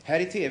Här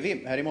i tv,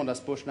 här i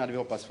måndagsbörsen hade vi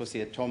hoppats få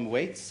se Tom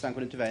Waits. Han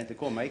kunde tyvärr inte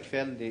komma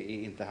ikväll. Det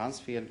är inte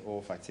hans fel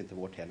och faktiskt inte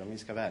vårt heller om vi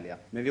ska välja.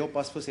 Men vi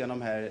hoppas få se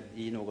honom här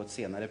i något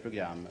senare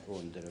program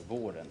under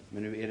våren.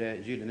 Men nu är det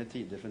gyllene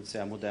tider, för att inte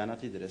säga moderna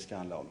tider det ska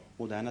handla om.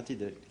 Moderna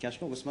tider,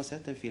 kanske någon som har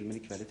sett den filmen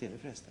ikväll i tv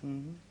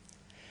förresten.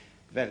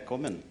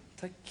 Välkommen.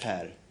 Tack.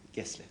 Per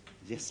Gessle.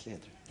 Gessle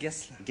heter det.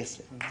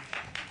 Gessle.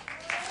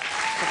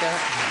 Tackar.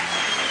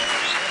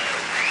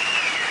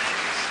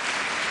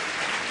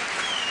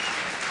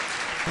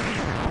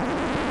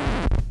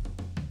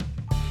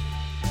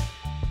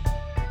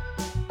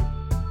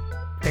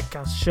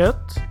 Veckans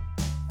kött.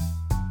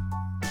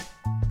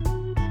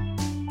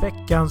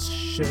 Veckans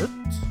kött.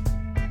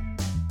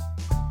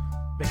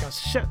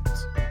 Veckans kött.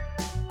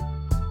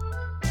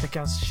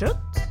 Veckans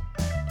kött.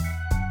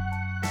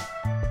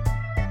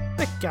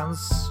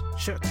 Veckans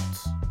kött.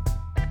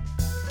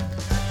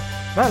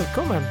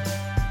 Välkommen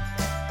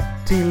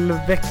till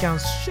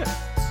Veckans kött.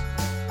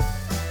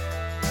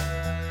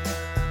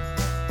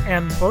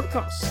 En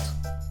podcast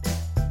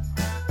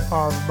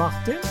av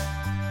Martin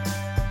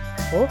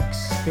och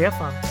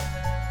Stefan.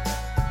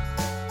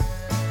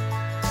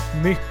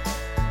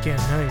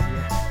 Mycket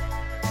nöje.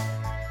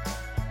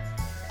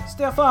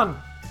 Stefan!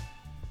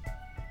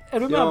 Är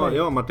du med mig?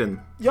 Ja, Martin.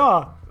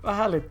 Ja, vad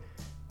härligt.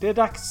 Det är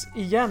dags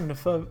igen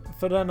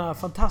för denna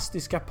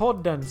fantastiska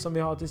podden som vi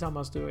har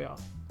tillsammans, du och jag.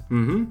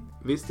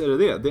 Visst är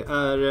det. Det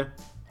är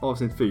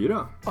avsnitt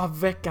 4. Av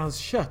Veckans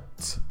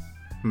kött.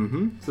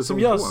 Säsong Som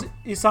 2. görs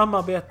i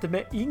samarbete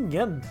med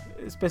ingen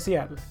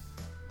speciell.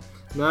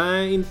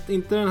 Nej,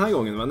 inte den här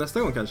gången va? Nästa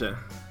gång kanske.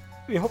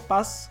 Vi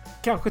hoppas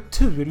kanske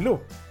Tulo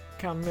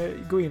kan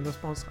gå in och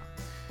sponsra.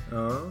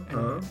 Ja.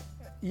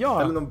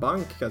 Ja, Eller någon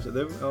bank kanske.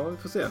 Vi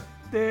får se.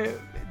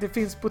 det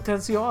finns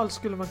potential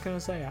skulle man kunna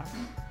säga.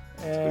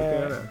 Skulle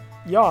göra det.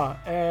 Ja,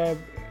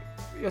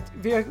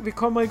 vi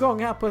kommer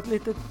igång här på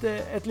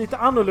ett lite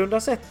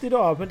annorlunda sätt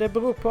idag. Men det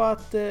beror på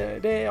att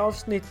det är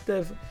avsnitt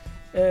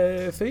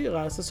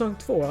 4, säsong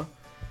 2.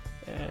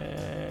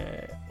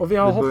 Och vi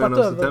har hoppat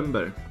över...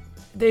 September.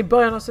 Det är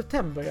början av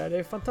september, ja. Det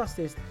är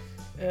fantastiskt.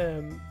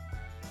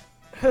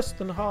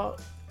 Hösten har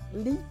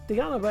lite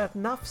grann börjat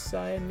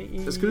nafsa en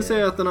i... Jag skulle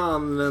säga att den har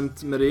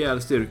använt med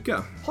rejäl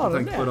styrka. Har den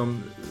tanke det? på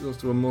de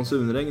stora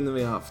monsunregnen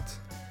vi har haft.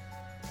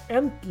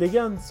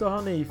 Äntligen så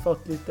har ni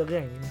fått lite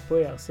regn på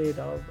er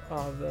sida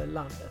av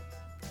landet.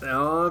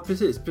 Ja,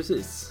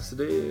 precis. Så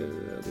det är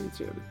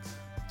trevligt.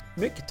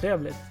 Mycket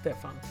trevligt,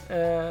 Stefan.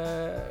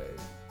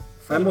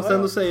 Jag måste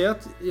ändå säga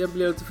att jag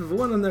blev lite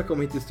förvånad när jag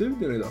kom hit till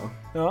studion idag.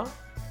 Ja.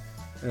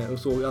 Och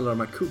såg alla de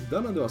här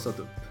kuddarna du har satt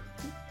upp.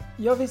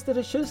 Ja, visst är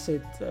det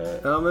tjusigt.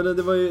 Ja, men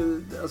det var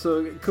ju,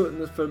 alltså,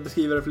 för att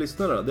beskriva det för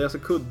lyssnarna då. Det är alltså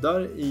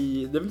kuddar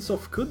i, det är väl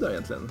soffkuddar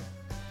egentligen?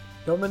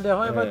 Ja, men det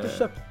har jag varit och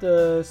köpt.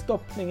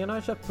 Stoppningen har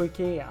jag köpt på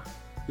Ikea.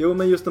 Jo,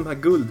 men just de här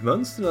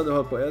guldmönstren du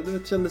har på,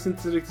 det kändes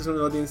inte riktigt som det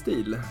var din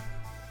stil.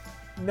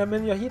 Nej,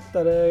 men jag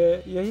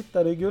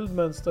hittade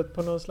guldmönstret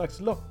på någon slags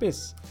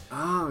loppis.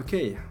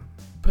 Okej.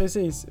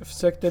 Precis,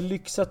 försökte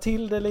lyxa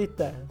till det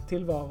lite,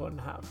 tillvaron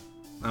här.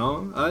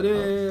 Ja, det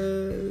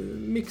är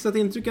mixat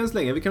intryck än så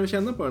länge. Vi kan väl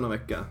känna på den en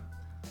vecka.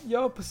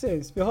 Ja,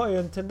 precis. Vi har ju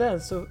en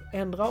tendens att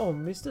ändra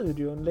om i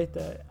studion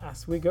lite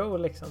as we go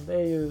liksom. Det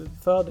är ju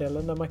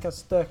fördelen när man kan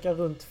stöka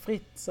runt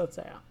fritt så att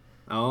säga.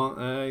 Ja,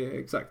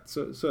 exakt.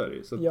 Så är det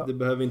ju. Så Ja. det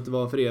behöver inte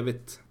vara för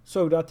evigt.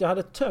 Såg du att jag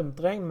hade tömt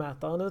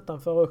regnmätaren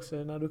utanför också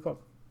när du kom?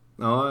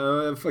 Ja,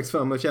 jag faktiskt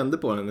fram och kände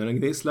på den. Den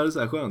gnisslade så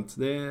här skönt.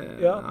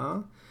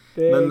 Ja.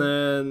 Det är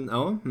Men,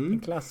 en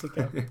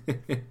klassiker.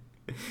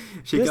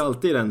 Kika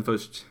alltid den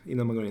först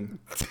innan man går in.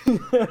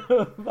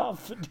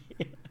 Varför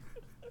det?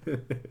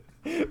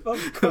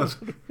 Varför kollar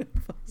du det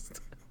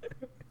fast?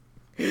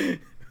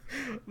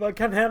 Vad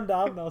kan hända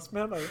annars,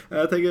 menar du?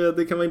 Jag tänker att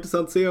det kan vara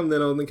intressant att se om det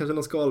är kanske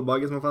någon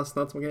skalbagge som har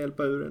fastnat som man kan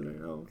hjälpa ur.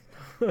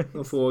 Eller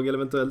någon fågel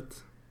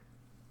eventuellt.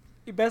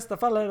 I bästa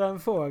fall är det en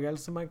fågel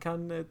som man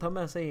kan ta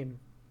med sig in.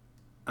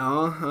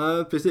 Ja,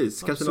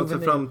 precis. Kanske något för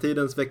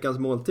framtidens veckans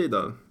måltid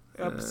då.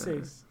 Ja,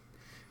 precis.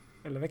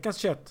 Eller veckans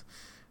kött.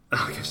 Ja,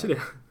 kanske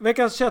det.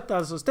 Veckans kött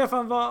alltså.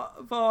 Stefan, vad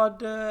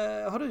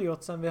har du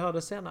gjort sen vi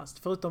hörde senast?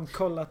 Förutom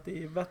kollat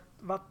i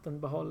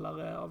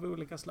vattenbehållare av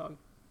olika slag.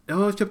 Jag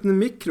har köpt en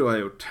mikro har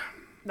jag gjort.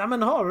 Nej,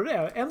 men har du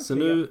det? Äntligen.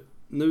 Så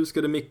nu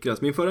ska det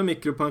mikras. Min förra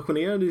mikro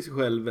pensionerade sig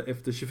själv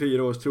efter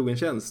 24 års trogen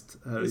tjänst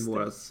här i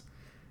våras.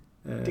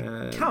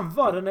 Det kan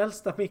vara den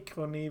äldsta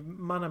mikron i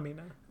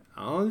mannaminne.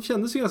 Ja, det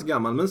kändes ju ganska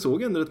gammal men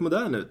såg ändå rätt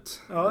modern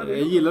ut. Ja, jag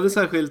gillade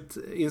särskilt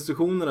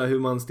instruktionerna hur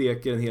man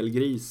steker en hel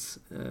gris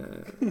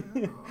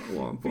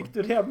ovanpå. Fick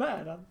du det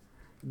med den?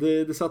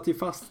 Det satt ju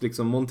fast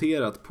liksom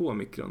monterat på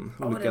mikron.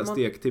 Ja, olika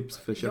stektips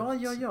för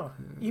kött. Ja.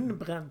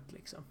 Inbränt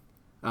liksom.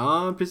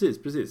 Ja,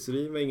 precis. Så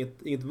det var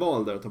inget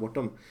val där att ta bort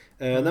dem.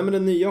 Nej, men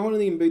den nya har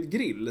en inbyggd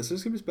grill så det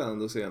ska bli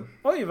spännande att se.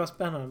 Oj, vad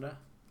spännande.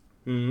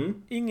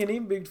 Ingen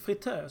inbyggd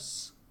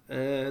fritös.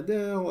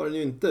 Det har den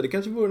ju inte. Det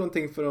kanske vore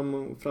någonting för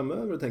dem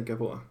framöver att tänka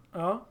på.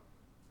 Ja.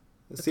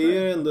 Jag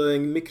ser ändå,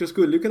 en mikro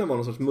skulle ju kunna vara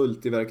någon sorts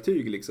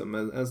multiverktyg liksom.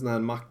 En sån här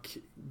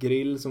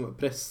mackgrill som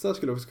pressar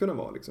skulle också kunna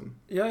vara liksom.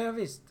 Ja,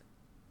 visst.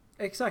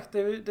 Exakt, det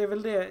är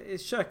väl det. I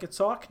köket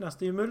saknas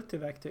det ju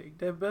multiverktyg.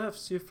 Det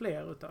behövs ju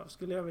fler utav,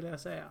 skulle jag vilja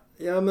säga.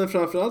 Ja, men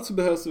framförallt så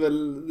behövs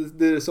väl,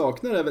 det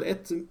saknar är väl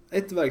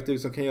ett verktyg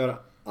som kan göra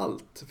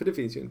allt. För det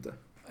finns ju inte.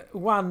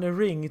 One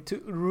ring to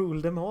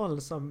rule them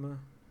all, som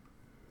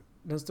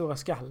den stora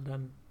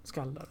skalden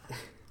skaldade.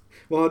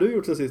 Vad har du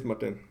gjort sen sist,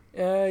 Martin?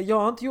 Jag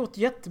har inte gjort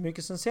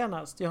jättemycket sen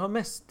senast. Jag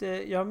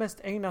har mest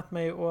ägnat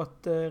mig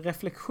åt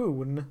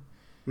reflektion.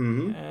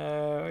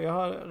 Jag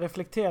har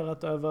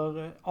reflekterat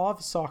över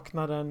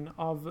avsaknaden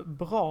av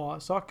bra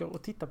saker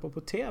att titta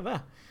på TV.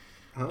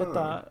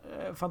 Detta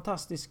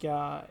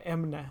fantastiska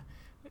ämne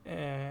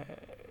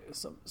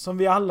som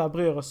vi alla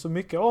bryr oss så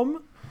mycket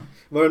om.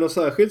 Var det något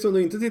särskilt som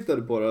du inte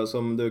tittade på då,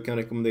 som du kan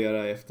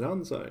rekommendera i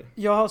efterhand så här?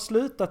 Jag har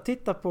slutat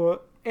titta på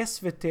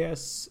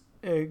SVT:s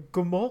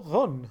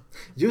Godmorgon.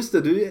 Just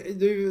det,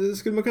 du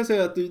skulle man kunna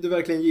säga att du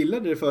verkligen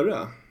gillade det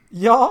förra.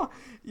 Ja,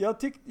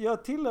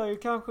 jag tillhör ju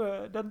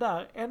kanske den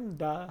där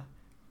enda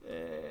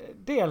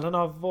delen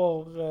av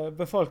vår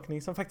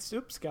befolkning som faktiskt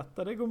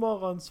uppskattade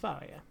Godmorgon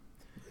Sverige.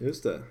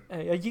 Just det.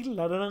 Jag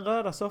gillade den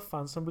röda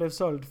soffan som blev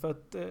såld för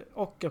ett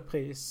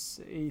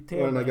ockerpris i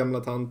TV. Och den här gamla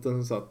tanten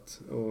som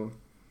satt och...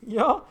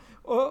 Ja,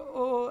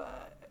 och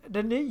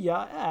det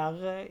nya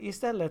är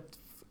istället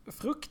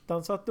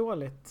fruktansvärt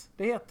dåligt.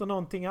 Det heter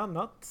någonting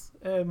annat.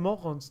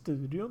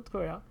 Morgonstudion,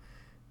 tror jag.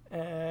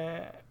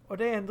 Och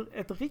det är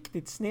ett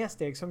riktigt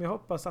snedsteg som jag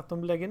hoppas att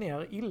de lägger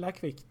ner illa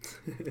kvickt.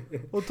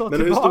 Och tar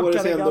men hur står det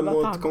sig ändå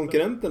mot tanten.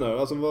 Konkurrenterna?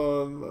 Alltså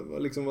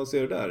vad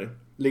ser du där?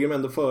 Ligger de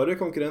ändå före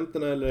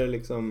konkurrenterna eller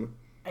liksom...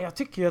 Jag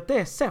tycker ju att det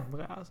är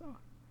sämre, alltså.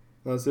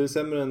 Alltså det är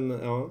sämre än...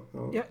 Ja,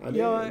 det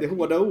är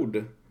hårda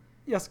ord.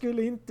 Jag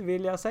skulle inte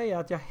vilja säga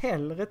att jag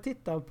hellre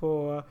tittar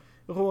på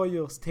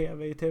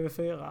rådjurs-tv i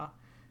TV4.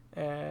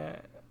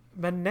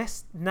 Men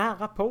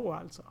nära på,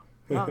 alltså.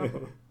 Nära på.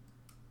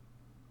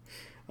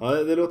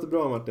 Ja, det låter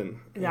bra, Martin.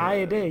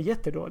 Nej, det är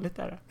jättedåligt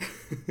där.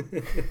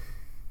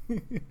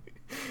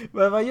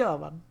 Men vad gör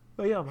man?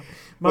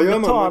 Man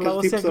betalar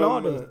och ser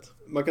glad ut.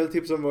 Man kan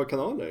tipsa om våra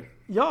kanaler.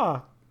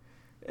 Ja,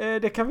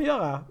 det kan vi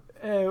göra.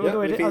 Och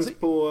då är det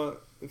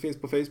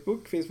finns på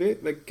Facebook, finns vi.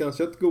 Veckans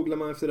kött googlar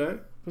man efter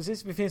där.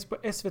 Precis, vi finns på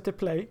SVT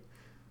Play.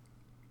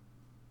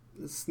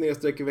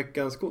 /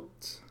 veckans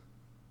kort.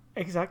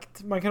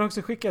 Exakt. Man kan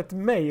också skicka ett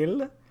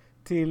mail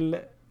till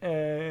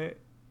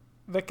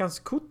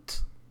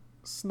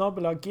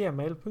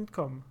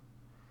veckanskort@gmail.com.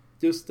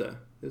 Just det.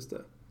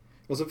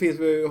 Och så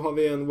har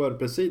vi en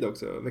WordPress-sida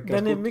också.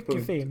 Den är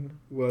mycket fin.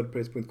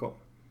 Wordpress.com.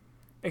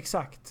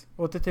 Exakt.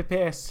 Och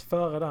TTPS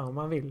före där om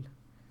man vill.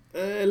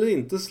 Eller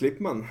inte,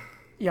 slipper man.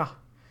 Ja.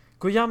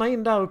 Gå gärna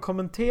in där och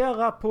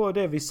kommentera på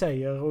det vi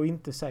säger och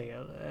inte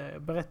säger.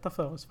 Berätta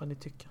för oss vad ni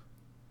tycker.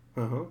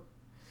 Jaha.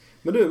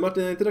 Men du,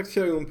 Martin, är det inte dags att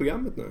köra igång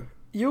programmet nu?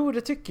 Jo,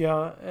 det tycker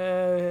jag.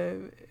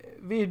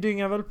 Vi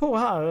dyngar väl på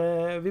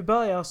här. Vi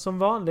börjar som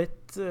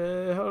vanligt,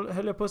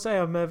 höll jag på att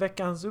säga, med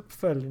veckans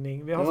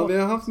uppföljning. Vi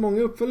har haft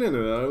många uppföljningar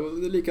nu här, och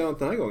det är likadant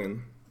den här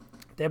gången.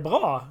 Det är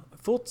bra.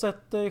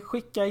 Fortsätt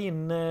skicka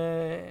in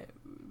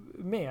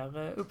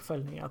mer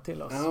uppföljningar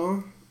till oss.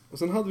 Ja, och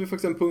sen hade vi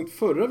faktiskt en punkt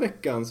förra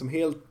veckan som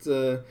helt...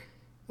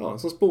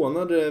 som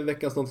spånade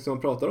veckans något som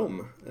man pratar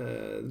om.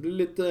 Det blir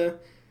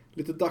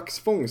lite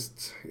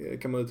dagsfångst,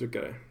 kan man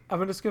uttrycka det. Ja,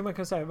 men det skulle man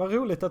kunna säga. Vad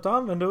roligt att du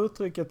använder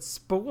uttrycket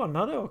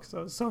spånade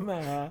också, som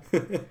är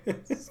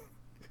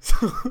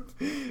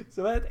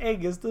som är ett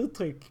engelskt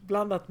uttryck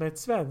blandat med ett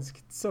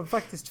svenskt som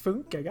faktiskt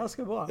funkar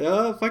ganska bra.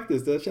 Ja,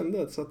 faktiskt. Jag kände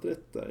att jag satt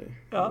rätt där.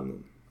 Ja.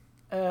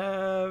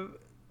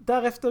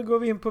 Därefter går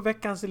vi in på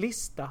veckans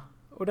lista.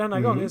 Och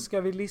denna gången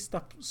ska vi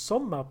lista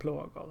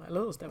sommarplågor,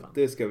 eller hur, Stefan?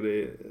 Det ska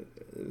bli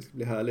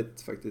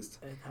härligt faktiskt.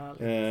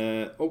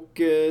 Härligt.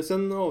 Och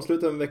sen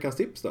avslutar vi med veckans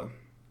tips då.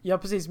 Ja,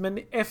 precis. Men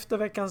efter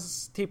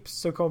veckans tips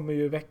så kommer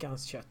ju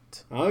veckans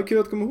kött. Ja, kul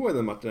att komma ihåg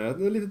den, Martin. Jag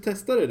lite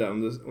testa det där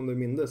om du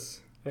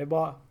mindes. Det är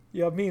bra.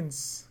 Jag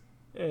minns.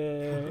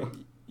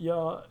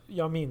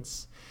 Jag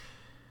minns.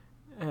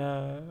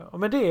 Och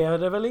med det är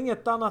det väl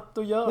inget annat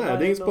att göra. Nej,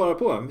 det är inget spara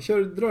på.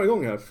 Vi drar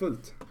igång här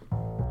fullt.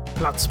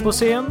 Plats på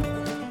scen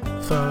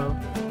för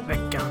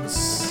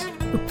veckans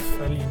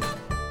uppföljning.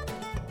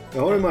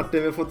 Ja, Martin,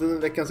 vi har fått en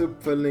veckans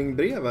uppföljning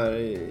brev här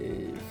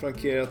i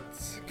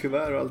frankerat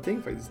kuvert och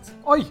allting faktiskt.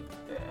 Oj!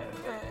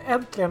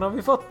 Äntligen har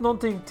vi fått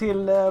någonting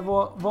till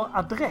vår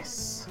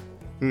adress.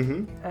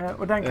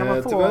 Och den kan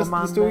man få tyvärr, om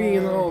man... Det stod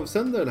ingen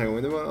avsändare den här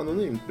gången, det var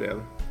anonymt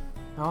brev.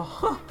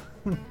 Jaha.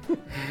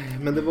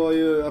 Men det var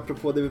ju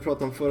apropå det vi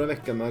pratade om förra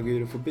veckan med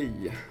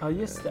agyrofobi. Ja,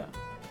 just det.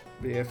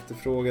 Vi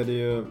efterfrågade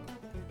ju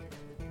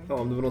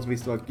om det var någon som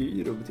visste vad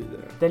agyro betyder.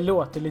 Det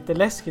låter lite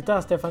läskigt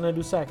där, Stefan. Är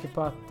du säker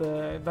på att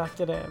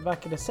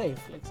verkar det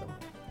safe liksom?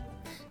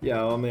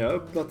 Ja, men jag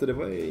öppnade det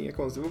var inga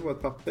konstigt, det var bara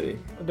ett papper i.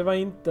 Det var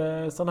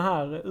inte sån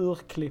här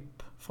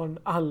urklipp från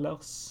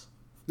Allers?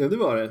 Nej, det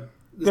var det.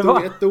 Det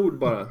stod ett ord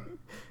bara.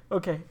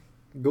 Okej.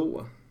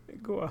 Gå.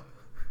 Ja,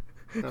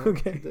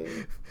 okej.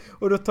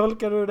 Och då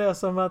tolkar du det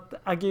som att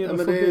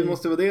agyrofobi... Ja, men det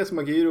måste vara det som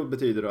agyro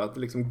betyder då. Att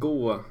liksom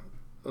gå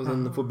och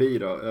sen fobi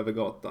då, över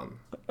gatan.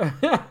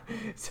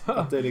 Så.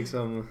 Att det är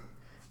liksom...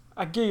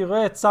 Agyro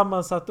är ett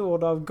sammansatt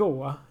ord av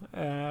gå.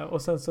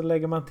 Och sen så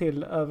lägger man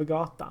till över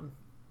gatan.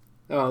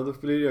 Ja, då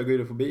blir det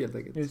agyrofobi helt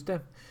enkelt. Just det.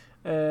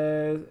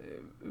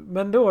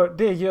 Men då,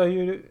 det gör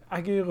ju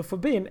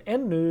agyrofobin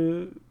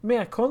ännu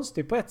mer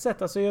konstig på ett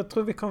sätt. Alltså jag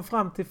tror vi kom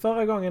fram till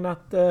förra gången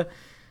att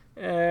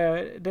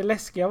det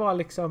läskiga var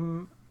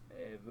liksom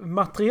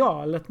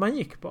materialet man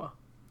gick på.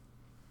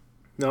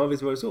 Ja,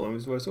 visst var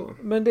det så.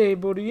 Men det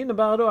borde ju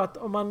innebära då att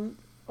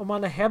om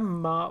man är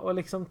hemma och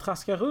liksom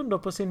traskar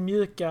runt på sin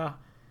mjuka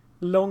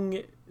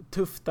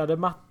långtuftade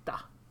matta.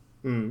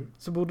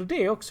 Så borde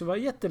det också vara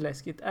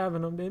jätteläskigt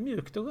även om det är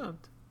mjukt och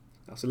skönt.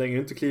 Ja, så länge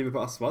du inte kliver på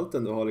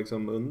asfalten du har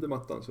liksom under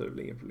mattan så är det väl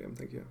inget problem,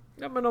 tänker jag.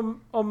 Ja, men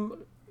om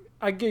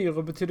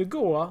agyro betyder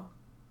gå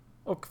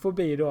och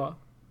fobi då,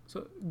 så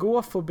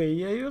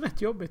gåfobi är ju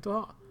rätt jobbigt att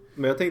ha.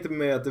 Men jag tänkte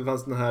med att det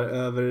fanns den här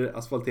över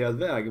asfalterad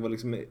väg var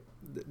liksom,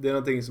 det är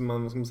någonting som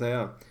man, vad ska man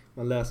säga,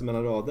 man läser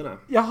mellan raderna.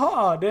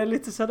 Jaha, det är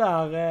lite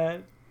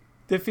sådär,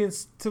 det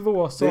finns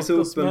två sorters människor.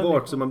 Det är så uppenbart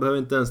människor. Så man behöver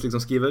inte ens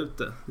liksom skriva ut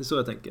det. Det är så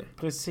jag tänker.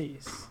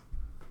 Precis.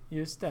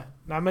 Just det.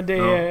 Nej,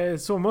 men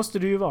så måste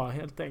det ju vara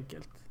helt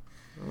enkelt.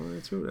 Ja,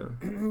 jag tror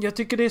det. Jag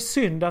tycker det är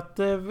synd att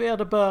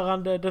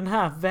vederbörande, den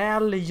här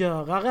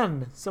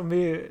välgöraren,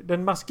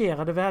 den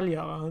maskerade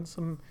välgöraren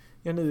som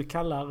jag nu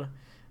kallar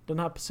den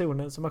här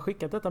personen som har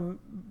skickat detta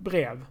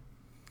brev,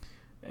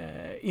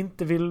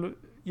 inte vill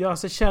göra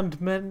sig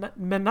känd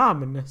med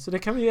namn. Så det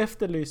kan vi ju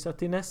efterlysa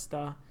till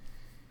nästa.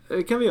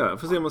 Det kan vi göra.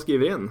 Får se om man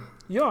skriver igen.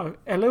 Ja,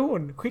 eller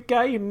hon.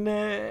 Skicka in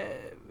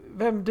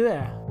vem du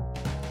är.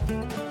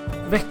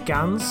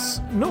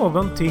 Veckans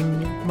någonting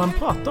man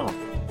pratar om.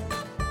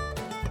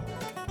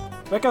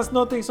 Veckans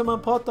någonting som man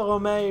pratar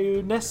om är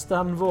ju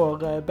nästan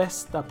vår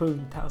bästa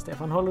punkt här,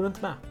 Stefan. Håller du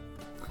inte med?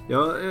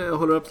 Ja, jag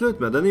håller absolut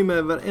med. Den är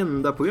med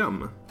varenda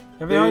program.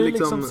 Ja, vi har ju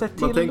liksom sett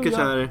till. Man tänker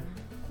så här,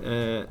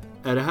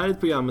 är det här ett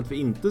programmet vi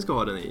inte ska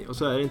ha den i? Och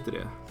så är det inte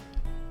det.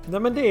 Nej,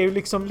 men det är ju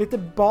liksom lite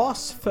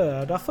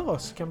basföda för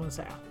oss, kan man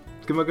säga.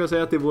 Ska man kunna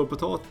säga att det är vår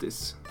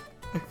potatis?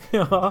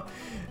 Ja,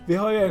 vi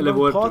har ju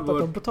ändå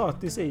pratat om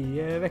potatis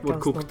i veckans. Vårt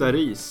kokta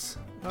ris.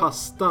 Ja.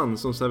 Pastan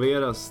som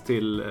serveras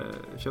till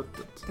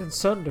köttet. Den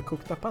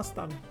sönderkokta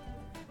pastan.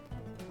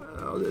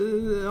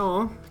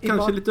 Ja,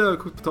 kanske lite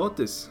överkokt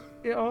potatis.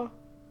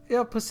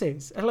 Ja,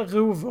 precis. Eller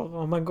rovor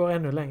om man går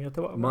ännu längre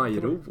tillbaka.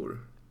 Majrovor.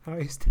 Ja,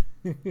 just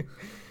det.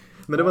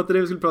 Men det var inte det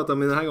vi skulle prata om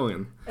den här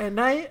gången.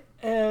 Nej,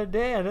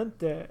 det är det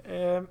inte.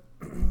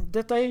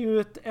 Detta är ju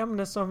ett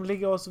ämne som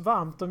ligger oss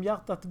varmt om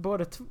hjärtat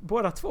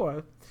båda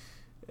två.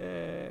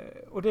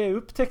 Och det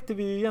upptäckte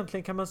vi ju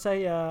egentligen, kan man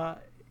säga,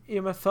 i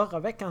och med förra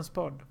veckans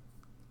podd.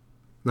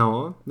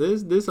 Ja, det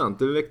är sant.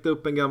 Det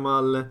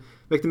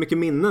väckte mycket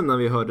minnen när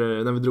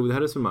vi drog det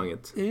här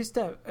resonemanget. Just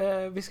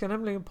det. Vi ska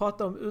nämligen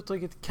prata om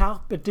uttrycket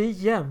carpe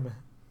diem.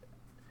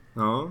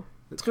 Ja.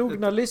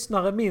 Trogna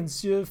lyssnare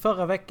minns ju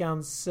förra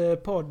veckans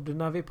podd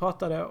när vi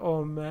pratade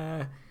om...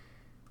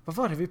 vad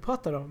var det vi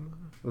pratade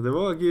om? Och det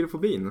var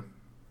agyrofobin.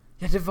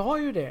 Ja, det var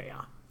ju det,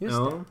 ja. Just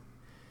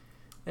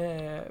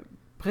det.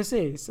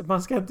 Precis.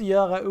 Man ska inte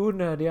göra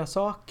onödiga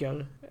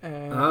saker.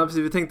 Ja, precis.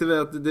 Vi tänkte väl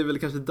att det är väl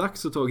kanske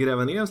dags att ta och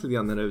gräva ner oss lite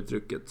grann i det här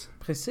uttrycket.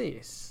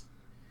 Precis.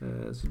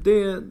 Så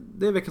det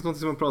är veckans något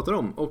som man pratar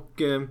om.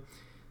 Och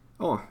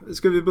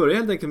ska vi börja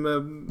helt enkelt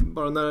med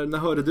bara när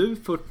hörde du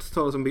först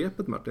talas om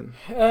begreppet, Martin?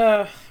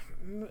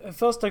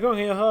 Första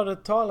gången jag hörde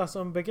talas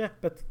om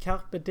begreppet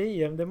carpe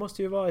diem, det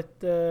måste ju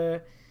varit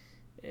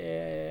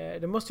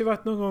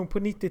någon gång på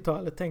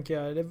 90-talet,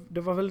 tänker jag.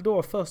 Det var väl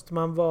då först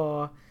man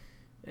var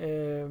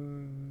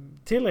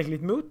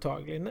tillräckligt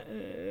mottaglig.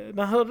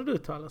 När hörde du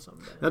talas om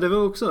det? Ja, det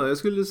var också, jag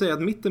skulle säga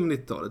att mitten på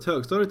 90-talet,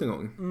 högstadiet en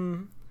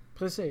gång.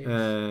 Precis.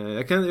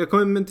 Jag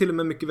kommer till och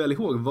med mycket väl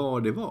ihåg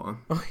var det var.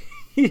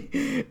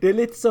 Det är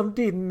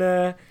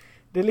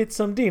lite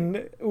som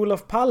din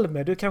Olof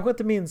Palme. Du kanske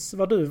inte minns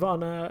vad du var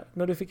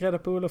när du fick reda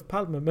på Olof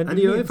Palme. Men nej,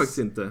 det gör jag faktiskt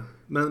inte.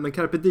 Men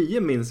carpe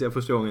diem minns jag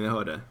första gången jag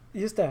hörde.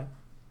 Just det.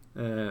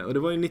 Och det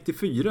var ju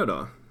 94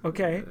 då.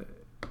 Okej.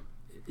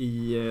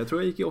 Jag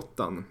tror jag gick i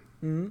 8:an.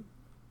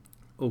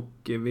 Och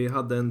vi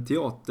hade en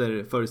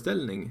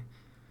teaterföreställning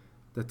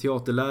där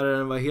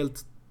teaterläraren var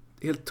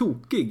helt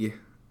tokig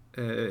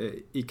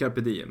i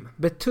carpe diem.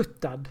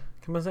 Betuttad,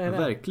 kan man säga det?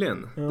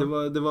 Verkligen. Ja.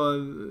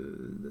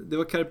 Det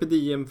var carpe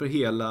diem för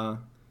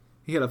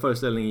hela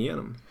föreställningen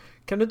igenom.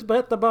 Kan du inte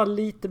berätta bara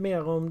lite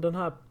mer om den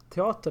här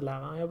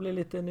teaterläraren? Jag blir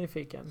lite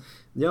nyfiken.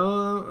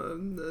 Ja,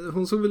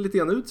 hon såg väl lite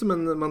grann ut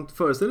som man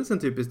föreställer sig en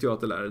typisk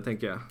teaterlärare,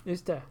 tänker jag.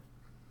 Just det.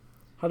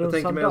 Jag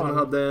tänker mig att hon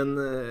hade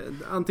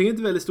antingen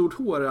ett väldigt stort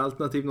hår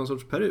alternativt någon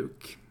sorts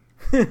peruk.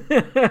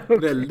 Okay.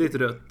 Väldigt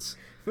rött.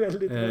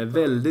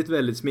 Väldigt,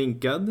 väldigt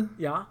sminkad.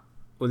 Ja.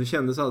 Och det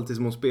kändes alltid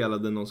som hon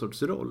spelade någon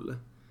sorts roll.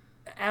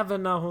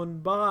 Även när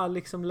hon bara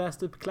liksom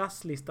läste upp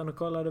klasslistan och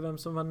kollade vem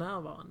som var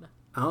närvarande.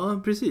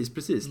 Ja,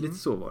 precis. Lite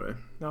så var det.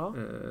 Ja.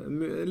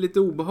 Lite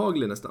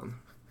obehaglig nästan.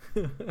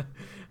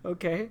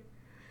 Okej.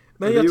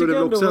 Men det gjorde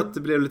väl också att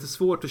det blev lite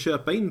svårt att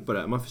köpa in på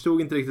det. Man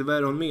förstod inte riktigt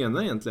vad hon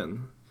menar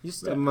egentligen.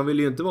 Just det. Man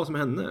ville ju inte vara som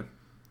henne.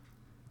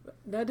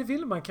 Nej, det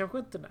vill man kanske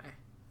inte, nej.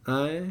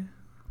 Nej.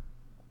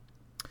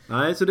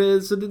 Nej, så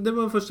det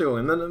var första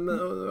gången. Men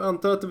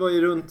antar att det var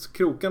ju runt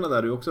krokarna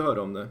där du också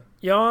hörde om det.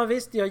 Ja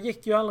visst, jag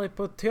gick ju aldrig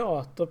på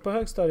teater på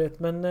högstadiet,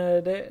 men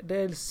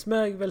det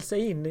smög väl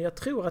sig in. Jag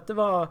tror att det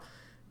var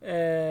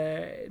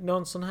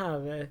någon sån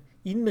här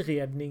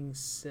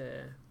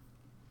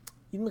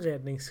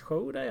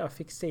inredningsshow där jag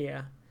fick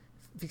se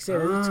det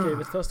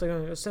utskrivet första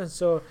gången. Och sen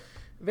så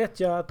vet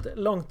jag att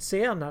långt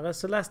senare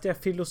så läste jag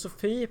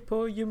filosofi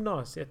på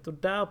gymnasiet, och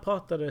där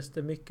pratades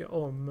det mycket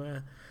om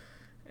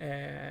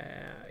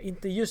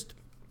inte just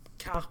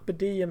carpe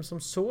diem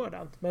som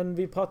sådant, men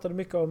vi pratade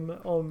mycket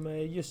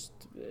om just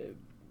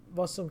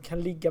vad som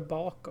kan ligga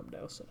bakom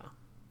det och sådär.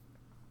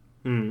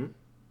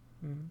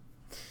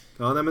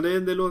 Ja, nej, men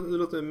det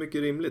låter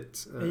mycket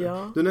rimligt.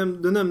 Ja.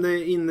 Du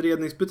nämnde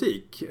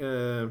inredningsbutik.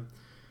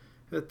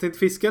 Jag tänkte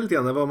fiska lite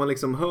grann vad man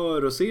liksom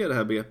hör och ser det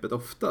här begreppet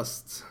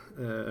oftast.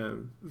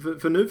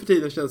 För nu för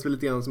tiden känns det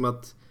lite grann som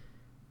att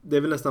det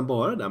är väl nästan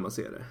bara där man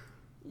ser det.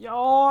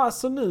 Ja,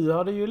 alltså nu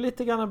har det ju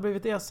lite grann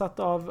blivit ersatt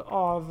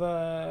av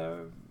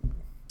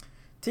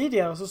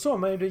tidigare så såg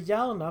man ju det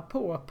gärna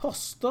på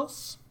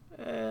posters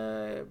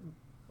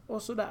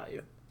och sådär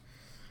ju.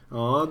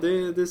 Ja, det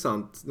är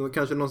sant.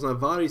 Kanske någon sån här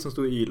varg som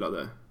stod och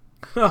ylade.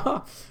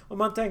 Ja, om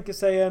man tänker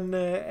sig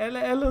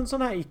eller en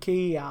sån här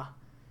Ikea.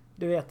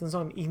 Du vet, en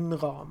sån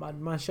inramad.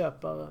 Man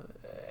köper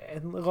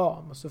en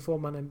ram och så får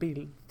man en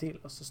bild till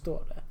och så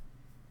står det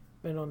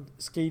med någon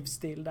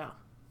skrivstil där.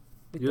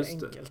 Lite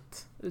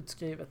enkelt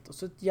utskrivet. Och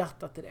så ett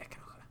hjärta till det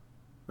kanske.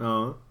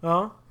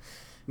 Ja.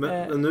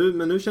 Men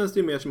nu känns det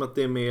ju mer som att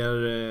det är mer...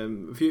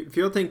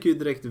 För jag tänker ju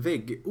direkt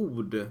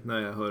väggord när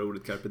jag hör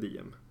ordet carpe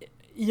diem.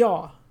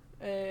 Ja.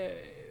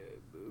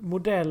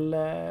 Modell...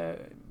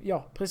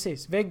 ja,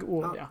 precis.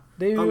 Väggord, ja.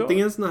 Det är ju...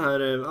 Antingen såna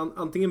här...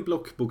 Antingen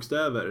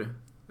blockbokstäver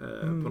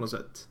på något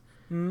sätt.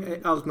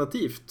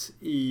 Alternativt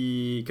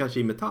kanske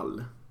i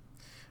metall.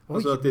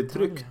 Alltså att det är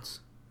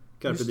tryckt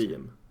carpe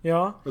diem.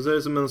 Ja. Och så är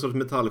det som en sorts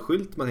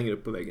metallskylt man hänger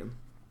upp på väggen.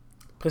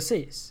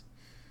 Precis.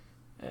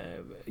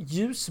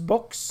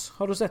 Ljusbox.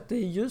 Har du sett det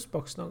i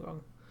ljusbox någon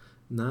gång?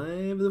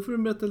 Nej, men då får du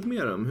berätta lite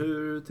mer om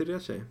hur det ter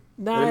sig.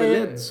 Nej. Är det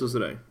med LEDs och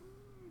sådär?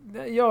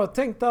 Jag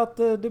tänkte att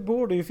det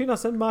borde ju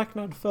finnas en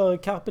marknad för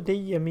carpe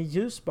diem i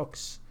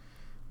ljusbox.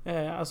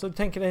 Alltså du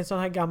tänker dig en sån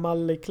här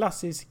gammal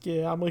klassisk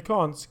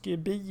amerikansk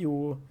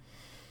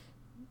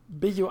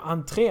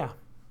bio-entré.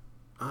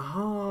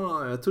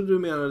 Aha, jag trodde du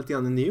menade lite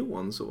grann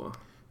neon så.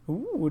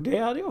 Det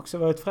hade ju också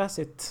varit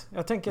fräsigt.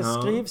 Jag tänker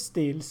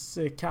skrivstils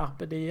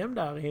carpe diem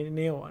där i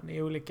neon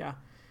i olika.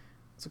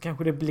 Så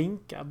kanske det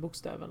blinkar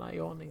bokstäverna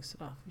i ordning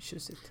sådär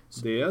tjusigt.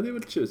 Det hade ju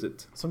varit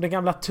tjusigt. Som den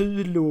gamla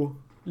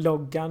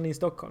Tulo-loggan i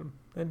Stockholm.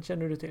 Den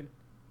känner du till?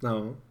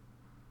 Ja.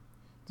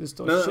 Det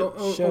står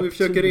om vi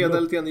försöker reda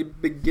lite grann i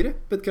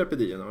begreppet carpe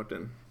diem,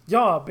 Martin.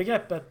 Ja,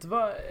 begreppet.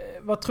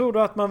 Vad tror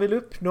du att man vill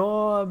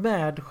uppnå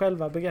med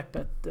själva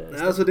begreppet?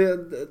 Alltså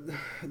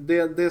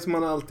det som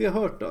man alltid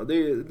har hört då, det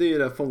är ju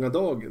det här fånga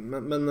dagen.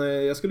 Men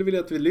jag skulle vilja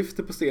att vi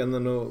lyfter på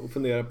stenen och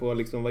funderar på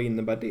liksom, vad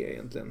innebär det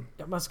egentligen?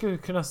 Ja, man skulle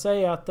kunna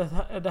säga att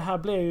det här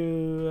blir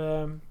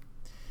ju...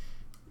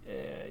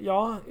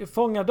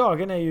 fånga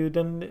dagen är ju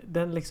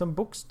den liksom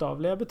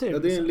bokstavliga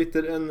betydelsen.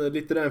 Ja,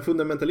 det är en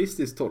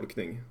fundamentalistisk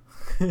tolkning.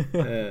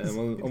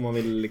 Om man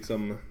vill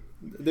liksom...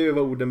 Det är ju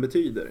vad orden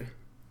betyder.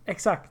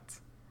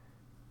 Exakt.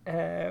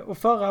 Och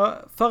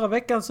förra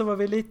veckan så var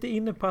vi lite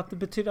inne på att det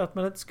betyder att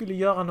man inte skulle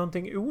göra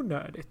någonting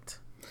onödigt.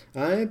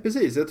 Nej,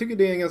 precis. Jag tycker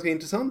det är en ganska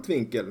intressant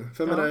vinkel.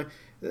 För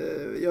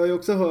jag har ju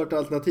också hört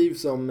alternativ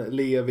som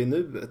lev i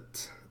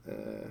nuet.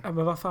 Ja,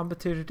 men vad fan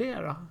betyder det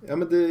då? Ja,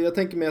 men jag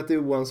tänker mig att det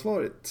är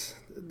oansvarigt.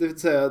 Det vill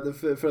säga,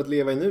 för att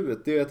leva i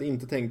nuet, det är att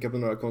inte tänka på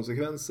några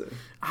konsekvenser.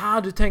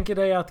 Du tänker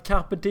dig att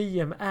carpe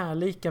diem är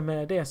lika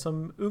med det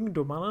som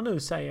ungdomarna nu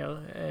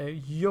säger,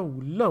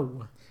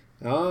 YOLO.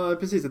 Ja,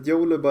 precis. Att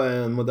YOLO bara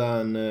är en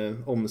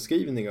modern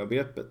omskrivning av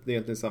begreppet. Det är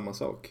egentligen samma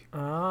sak.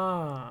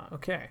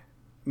 Okej.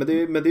 Men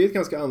det är ett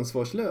ganska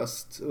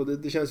ansvarslöst. Och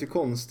det känns ju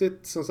konstigt,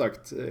 som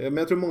sagt. Men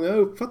jag tror många har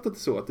uppfattat det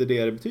så, att det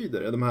är det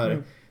betyder.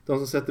 De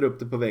som sätter upp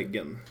det på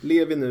väggen.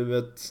 Lev i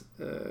nuet,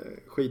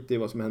 skit i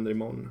vad som händer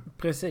imorgon.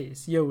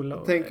 Precis,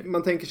 YOLO.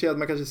 Man tänker sig att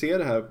man kanske ser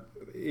det här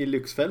i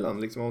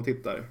Lyxfällan, liksom, om man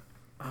tittar.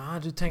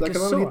 Du tänker så. Där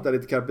kan man hitta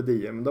lite carpe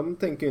diem. De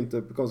tänker ju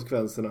inte på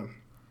konsekvenserna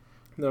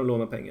när de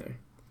lånar pengar.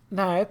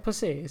 Nej,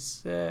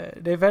 precis.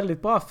 Det är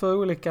väldigt bra för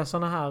olika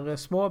sådana här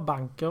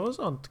småbanker och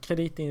sånt,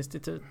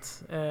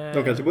 kreditinstitut.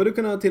 De kanske borde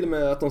kunna till och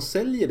med att de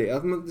säljer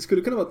det. Det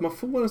skulle kunna vara att man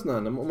får en sån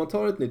här, om man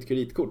tar ett nytt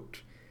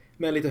kreditkort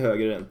med en lite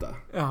högre ränta.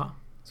 Ja.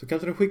 Så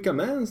kanske de skickar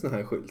med en sån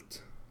här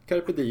skylt.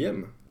 Carpe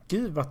diem.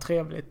 Gud vad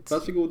trevligt.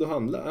 Varsågod och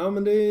handla. Ja,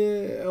 men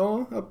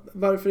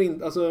varför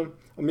inte? Alltså,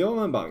 om jag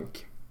var en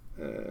bank,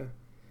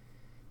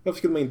 varför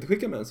skulle man inte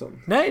skicka med en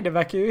sån? Nej, det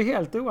verkar ju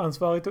helt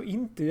oansvarigt att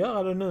inte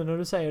göra det nu när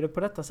du säger det på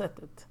detta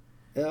sättet.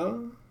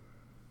 Ja.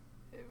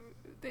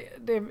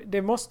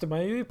 Det måste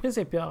man ju i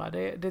princip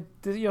göra.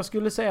 Jag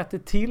skulle säga att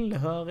det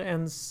tillhör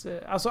ens...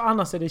 Alltså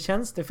annars är det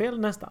tjänstefel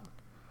nästan.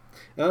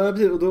 Ja,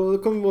 precis. Och då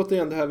kommer vi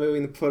återigen det här vi var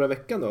inne på förra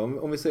veckan då.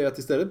 Om vi säger att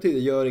istället betyder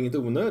gör inget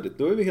onödigt,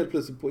 då är vi helt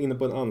plötsligt inne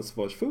på en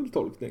ansvarsfull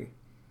tolkning.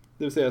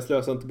 Det vill säga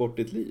slösa inte bort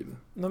ditt liv.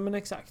 Nej, men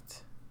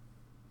exakt.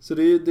 Så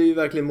det är ju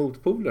verkligen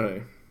motpoler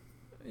här.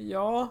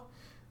 Ja,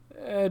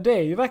 det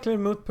är ju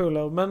verkligen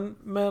motpoler.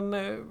 Men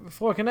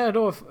frågan är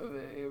då,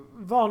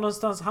 var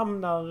någonstans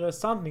hamnar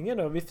sanningen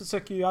då? Vi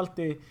försöker ju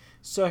alltid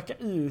söka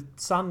ut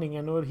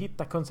sanningen och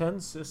hitta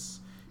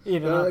konsensus i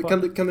den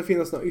här kan det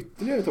finnas några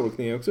ytterligare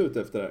tolkningar också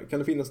ute efter det här? Kan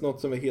det finnas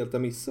något som vi helt har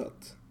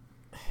missat?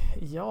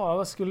 Ja,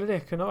 vad skulle det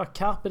kunna vara?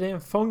 Carpe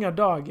diem, fånga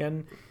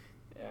dagen.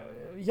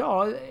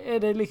 Ja, är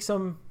det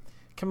liksom...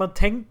 Kan man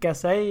tänka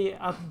sig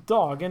att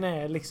dagen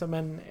är liksom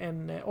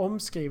en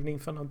omskrivning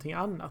för någonting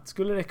annat?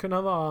 Skulle det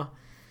kunna vara...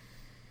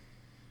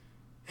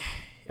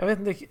 Jag vet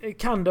inte,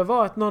 kan det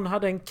vara att någon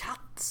hade en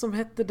katt som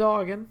hette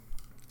Dagen?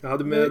 Ja,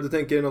 du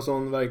tänker dig någon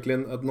sån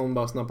verkligen att någon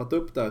bara snappat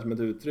upp det här som ett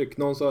uttryck.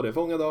 Någon sa det,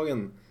 fånga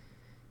dagen.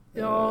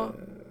 Ja,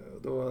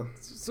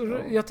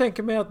 jag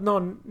tänker mig att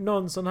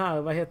någon sån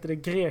här, vad heter det,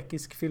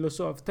 grekisk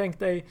filosof. Tänk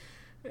dig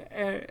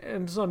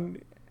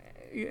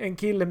en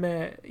kille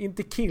med,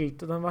 inte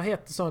kilt, utan vad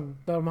heter sån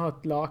där de har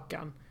ett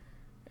lakan.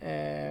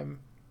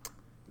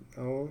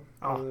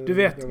 Du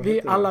vet,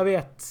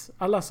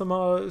 alla som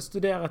har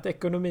studerat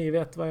ekonomi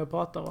vet vad jag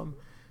pratar om.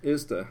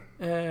 Just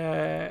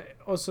det.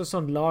 Och så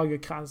sån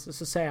lagerkrans, och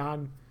så säger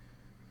han: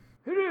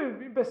 hur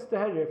min bästa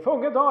herre,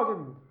 fånga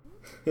dagen!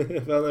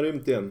 För han har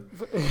rymt igen.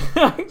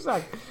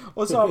 Exakt.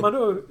 Och så har man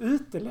då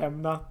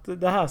utelämnat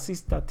det här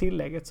sista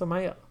tillägget som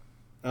han gör.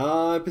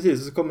 Ja, precis.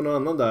 Och så kommer någon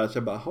annan där och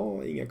så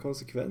bara, inga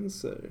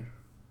konsekvenser.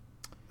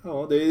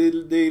 Ja, det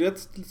är rätt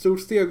stort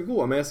steg att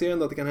gå, men jag ser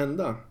ändå att det kan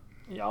hända.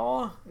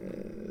 Ja.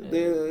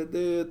 Det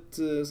är ett...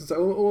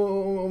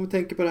 Och om vi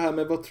tänker på det här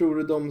med, vad tror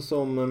du de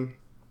som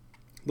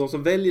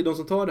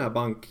tar det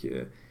här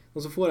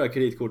de som får det här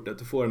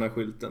kreditkortet och får den här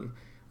skylten,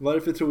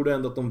 varför tror du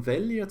ändå att de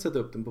väljer att sätta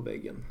upp den på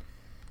väggen?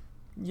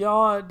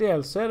 Ja,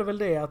 dels så är det väl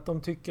det att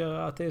de tycker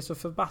att det är så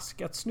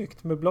förbaskat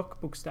snyggt med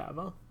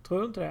blockbokstäver. Tror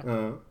du inte det?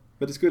 Ja.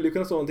 Men det skulle ju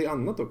kunna stå någonting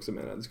annat också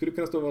med det. Det skulle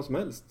kunna stå vad som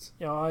helst.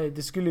 Ja,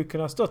 det skulle ju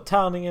kunna stå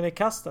tärningen är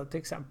kastad till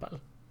exempel.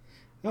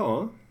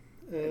 Ja.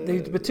 Det är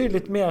ju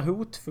betydligt mer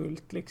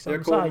hotfullt liksom.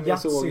 Jag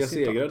såg jag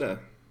segrade.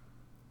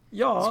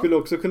 Ja. Det skulle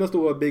också kunna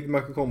stå Big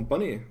Mac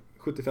Company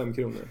 75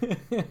 kronor.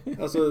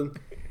 Alltså...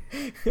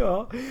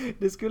 Ja,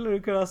 det skulle det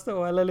kunna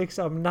stå. Eller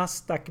liksom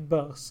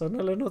Nasdaq-börsen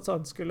eller något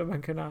sånt skulle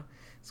man kunna...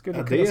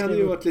 Det hade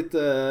ju varit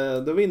lite...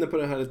 Då var vi inne på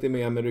det här lite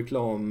mer med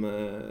reklam.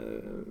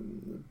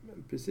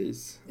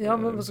 Precis. Ja,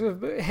 men man ska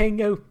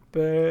hänga upp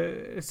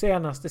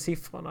senaste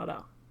siffrorna där.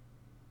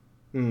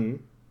 Mm.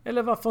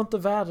 Eller varför inte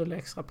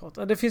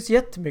väderleksrapporter? Det finns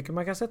jättemycket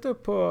man kan sätta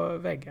upp på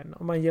väggen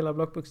om man gillar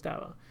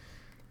blockbokstäver.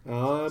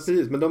 Ja,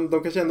 precis. Men de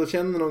kanske ändå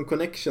känner någon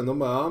connection. De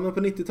bara, men på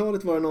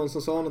 90-talet var det någon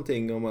som sa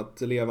någonting om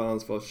att leva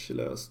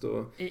ansvarslöst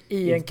och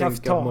i en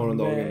kaftan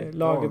med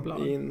lagerblad.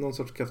 Ja, i någon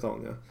sorts kaftan,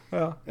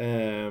 ja.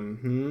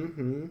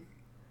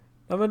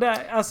 Ja,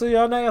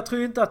 men jag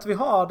tror inte att vi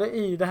har det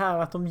i det här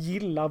att de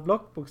gillar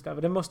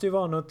blockbokstäver. Det måste ju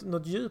vara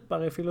något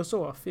djupare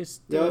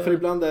filosofiskt. Ja, för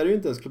ibland är det ju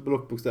inte ens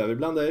blockbokstäver.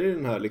 Ibland är det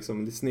den här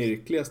liksom det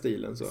snirkliga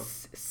stilen så.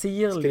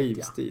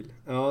 Skrivstil.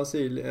 Ja,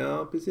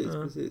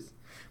 precis.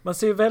 Man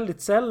ser ju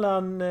väldigt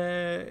sällan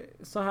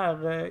så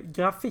här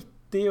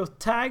graffiti och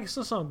tags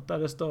och sånt där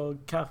det står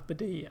Carpe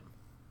Diem.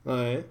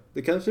 Nej,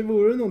 det kanske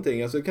vore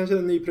någonting. Alltså kanske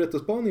en ny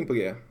pretto-spaning på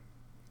G.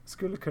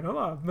 Skulle kunna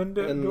vara, men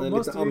då en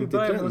måste lite vi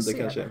börja med att se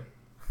kanske.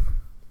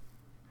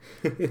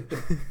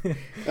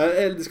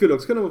 Det skulle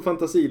också kunna vara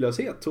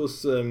fantasilöshet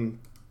hos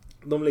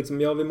de liksom,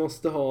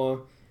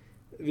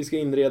 vi ska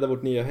inreda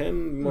vårt nya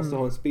hem, vi måste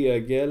ha en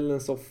spegel, en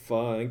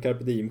soffa, en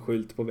Carpe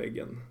Diem-skylt på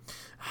väggen.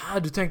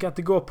 Du tänker att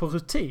det går på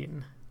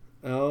rutin?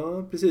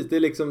 Ja, precis. Det är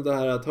liksom det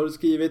här att, har du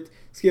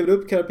skrev du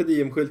upp Carpe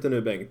Diem-skylten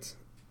nu, Bengt?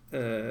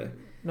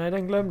 Nej,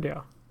 den glömde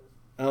jag.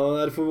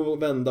 Ja, du får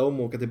vända om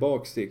och åka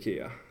tillbaks till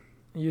Ikea.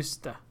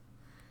 Just det.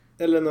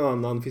 Eller någon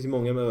annan, det finns ju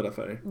många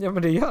möbelaffärer. Ja,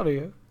 men det gör det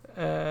ju.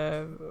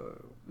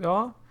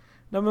 Ja.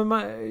 Nej,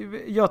 men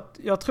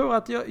jag tror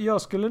att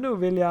jag skulle nog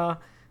vilja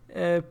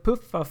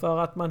puffa för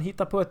att man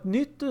hittar på ett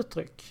nytt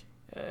uttryck.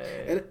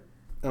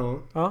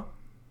 Ja.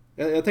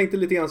 Jag tänkte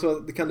lite grann så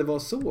att kan det vara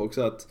så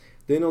också att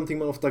det är någonting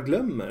man ofta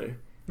glömmer.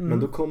 Men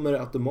då kommer det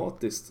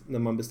automatiskt när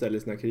man beställer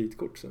sina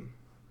kreditkort sen.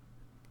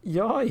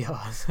 Ja.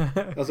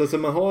 Alltså så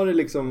man har det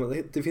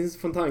liksom, det finns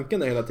från tanken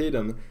där hela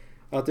tiden.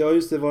 Att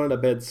just det var den där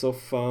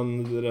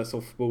bäddsoffan, det där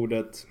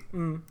soffbordet.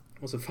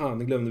 Och så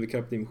fan, glömde vi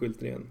Carpe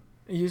Diem-skylten igen.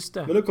 Just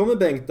det. Men då kommer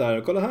Bengt där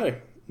och kolla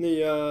här.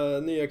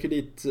 Nya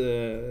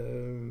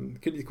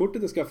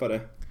kreditkortet jag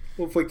skaffade.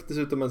 Och fick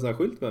dessutom en sån här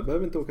skylt med.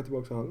 Behöver inte åka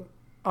tillbaka och handla.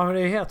 Ja, men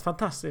det är helt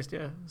fantastiskt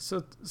ju.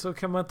 Så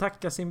kan man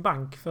tacka sin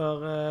bank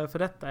för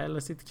detta. Eller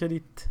sitt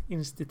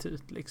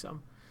kreditinstitut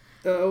liksom.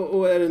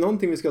 Och är det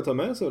någonting vi ska ta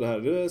med oss av det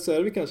här? Så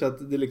är det kanske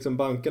att det liksom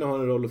bankerna har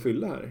en roll att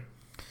fylla här.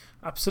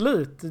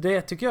 Absolut,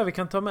 det tycker jag vi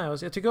kan ta med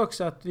oss. Jag tycker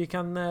också att vi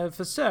kan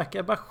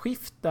försöka bara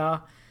skifta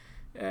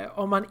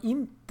om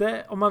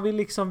man vill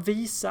liksom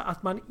visa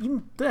att man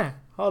inte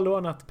har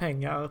lånat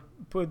pengar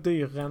på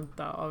dyr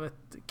ränta av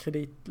ett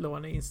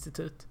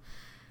kreditlåneinstitut.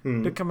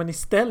 Då kan man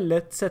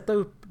istället sätta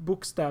upp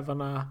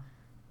bokstäverna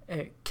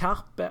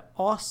Carpe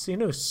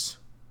Asinus.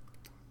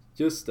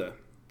 Just det.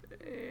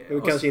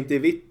 Och kanske inte i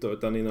vitt då,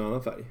 utan i någon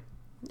annan färg.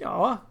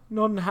 Ja,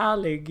 någon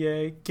härlig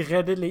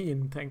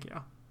gräddelin, tänker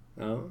jag.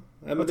 Ja,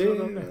 men det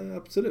är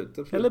absolut.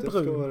 Eller brun. Jag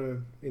förstår vad du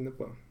är inne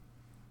på.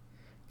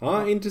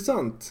 Ja,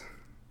 intressant.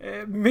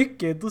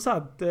 Mycket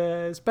intressant.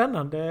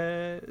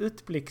 Spännande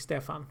utblick,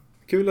 Stefan.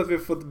 Kul att vi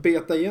har fått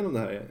beta igenom det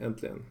här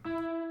äntligen.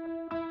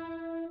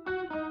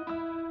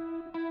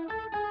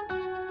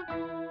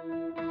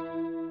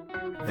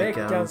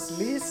 Veckans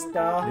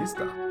lista.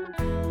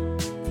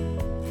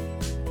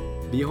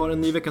 Vi har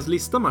en ny veckans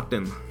lista,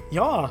 Martin.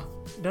 Ja,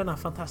 denna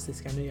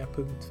fantastiska nya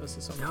punkt för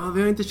säsongen. Ja,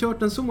 vi har inte kört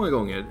den så många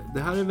gånger. Det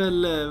här är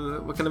väl,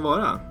 vad kan det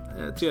vara?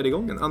 Tredje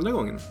gången? Andra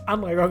gången?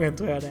 Andra gången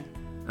tror jag det.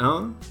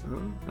 Ja.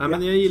 Men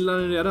jag gillar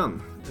den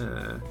redan.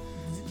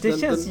 Det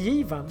känns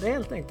givande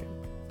helt enkelt.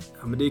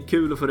 Ja, men det är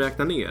kul att få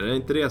räkna ner. Det är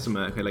inte det som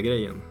är själva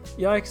grejen.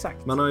 Ja,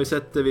 exakt. Man har ju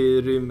sett det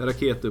vid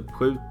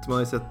raketuppskjut. Man har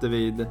ju sett det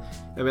vid,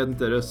 jag vet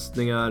inte,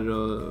 röstningar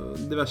och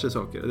diverse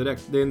saker.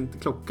 Det är en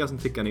klocka som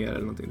tickar ner eller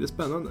någonting. Det är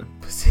spännande.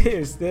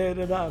 Precis, det är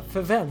det där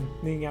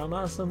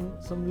förväntningarna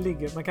som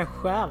ligger. Man kan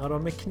skära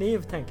dem med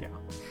kniv, tänker jag.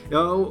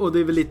 Ja, och det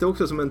är väl lite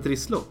också som en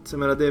trisslott. Jag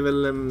menar, det är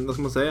väl, vad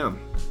ska man säga?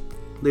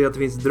 Det är att det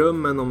finns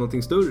drömmen om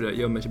någonting större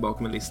gömmer sig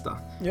bakom en lista.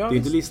 Ja, det är ju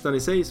inte listan i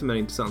sig som är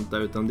intressanta,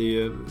 utan det är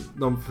ju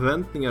de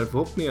förväntningar och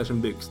förhoppningar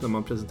som byggs när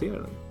man presenterar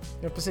den.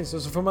 Ja, precis.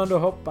 Och så får man då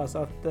hoppas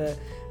att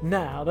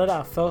när det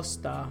där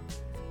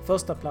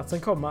första platsen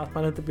kommer, att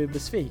man inte blir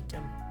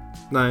besviken.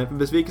 Nej, för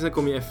besvikelsen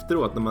kommer ju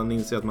efteråt när man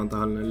inser att man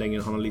inte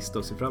längre har någon lista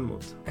att se fram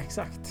emot.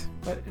 Exakt.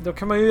 Då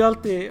kan man ju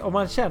alltid, om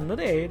man känner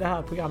det i det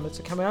här programmet,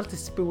 så kan man ju alltid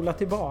spola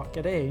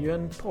tillbaka. Det är ju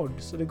en podd,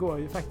 så det går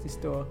ju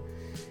faktiskt då.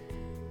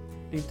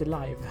 Det är inte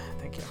live,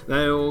 tänker jag.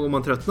 Nej, och om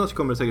man tröttnar så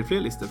kommer det säkert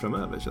fler listor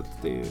framöver. Så att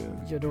det är ju...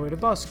 Ja, då är det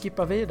bara att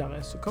skippa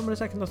vidare, så kommer det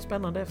säkert något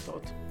spännande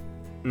efteråt.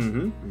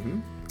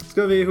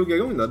 Ska vi hugga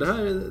igång då? Den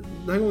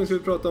här gången ska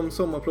vi prata om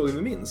sommarplågor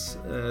vi minns.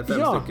 5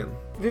 stycken.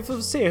 Vi får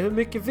se hur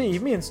mycket vi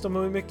minns dem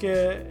och hur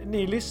mycket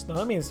ni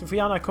lyssnare minns. Ni får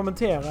gärna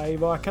kommentera i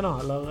våra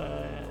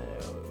kanaler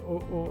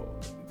och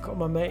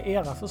komma med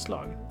era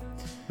förslag.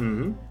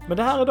 Men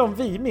det här är de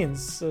vi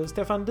minns.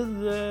 Stefan, du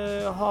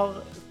har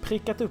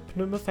prickat upp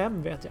nummer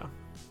 5, vet jag.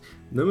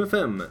 Nummer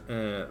 5,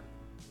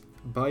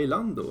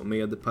 Bailando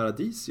med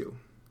Paradiso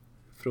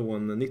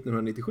från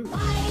 1997.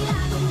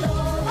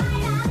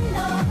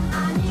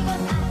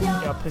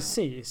 Ja,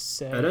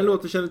 precis. Är det en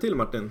låt du känner till,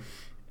 Martin?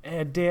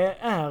 Det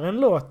är en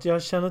låt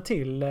jag känner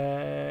till,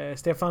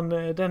 Stefan.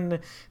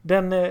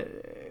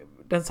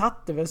 Den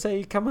satte väl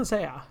sig, kan man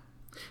säga.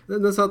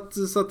 Den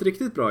satt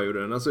riktigt bra,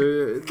 gjorde den. Alltså,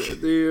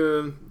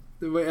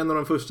 det var en av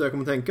de första jag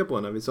kom att tänka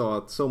på när vi sa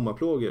att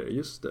sommarplågor,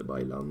 just det,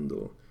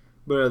 Bailando.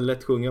 Började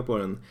lätt sjunga på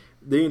den.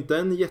 Det är ju inte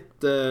en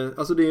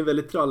alltså det är en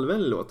väldigt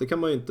trallvänlig låt. Det kan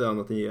man ju inte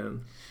annat än ge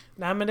den.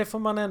 Nej, men det får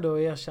man ändå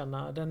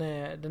erkänna. Den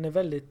är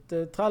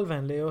väldigt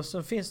trallvänlig. Och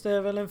så finns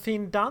det väl en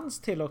fin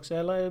dans till också.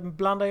 Eller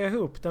blandar jag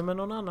ihop den med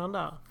någon annan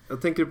där?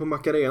 Jag tänker på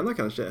Macarena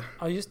kanske.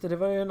 Ja, just det. Det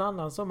var ju en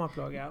annan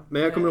sommarplåga.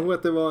 Men jag kommer ihåg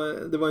att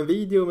det var en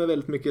video med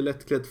väldigt mycket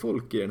lättklätt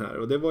folk i den här.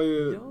 Och det var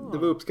ju det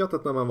var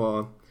uppskattat när man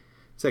var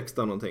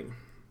 16 någonting.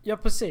 Ja,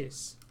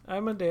 precis.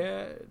 Nej, men det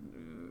är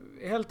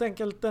helt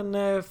enkelt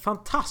en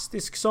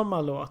fantastisk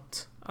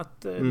sommarlåt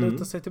att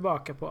luta sig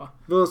tillbaka på.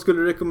 Vad skulle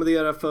du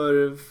rekommendera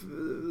för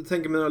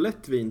tänker man ha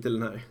lätt vin till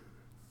den här?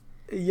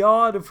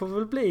 Ja, det får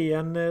väl bli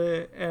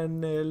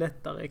en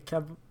lättare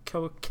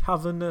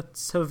Cabernet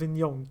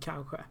Sauvignon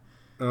kanske.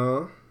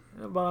 Ja.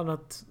 Bara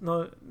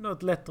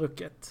något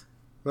lättdrucket.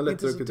 Något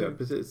lättdrucket, ja,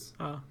 precis.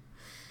 Ja.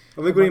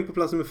 Om vi går in på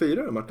plats nummer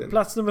 4 då, Martin.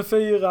 Plats nummer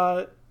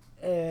 4,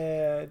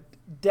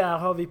 där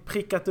har vi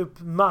prickat upp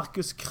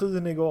Markus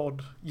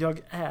Krunegård.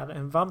 Jag är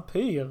en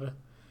vampyr.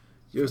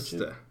 Just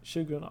det.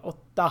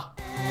 2008.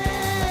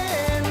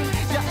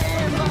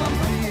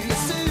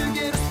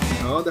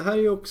 Ja, det här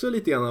är ju också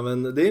lite grann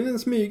av det är en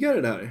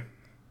smygare där.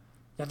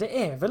 Ja,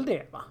 det är väl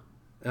det, va?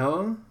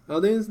 Ja,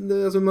 det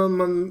är alltså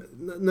man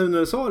nu när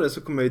du sa det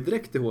så kommer jag ju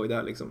direkt ihåg det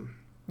här liksom.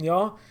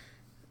 Ja.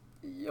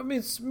 Jag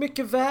minns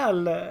mycket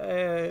väl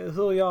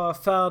hur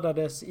jag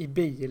färdades i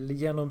bil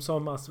genom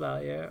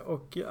sommarsverige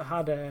och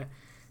hade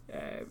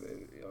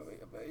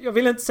jag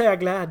vill inte säga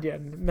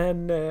glädjen,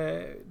 men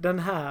den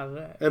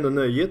här ändå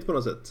nöjet på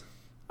något sätt.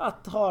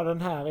 Att ha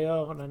den här i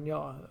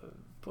öronen,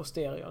 på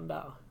stereon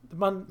där.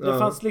 Det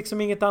fanns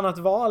liksom inget annat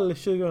val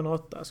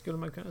 2008, skulle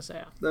man kunna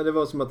säga. Nej, det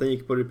var som att den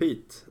gick på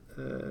repeat.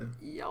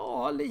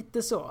 Ja,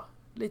 lite så.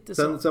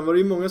 Sen var det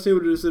ju många som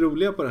gjorde det så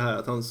roliga på det här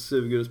att han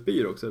suger och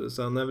spyr också.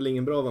 Så han är väl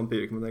ingen bra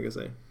vampyr, kan man tänka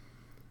sig.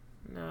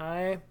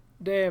 Nej,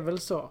 det är väl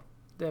så.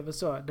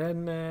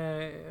 Den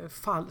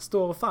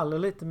står och faller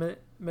lite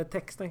med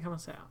texten, kan man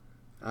säga.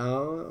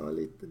 Ja,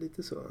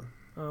 lite så.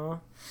 Ja.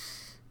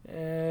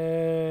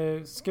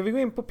 Ska vi gå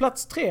in på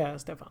plats 3,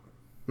 Stefan?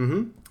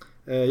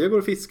 Jag går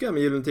och fiskar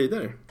med Gyllene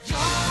Tider. Jag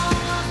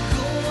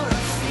går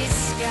och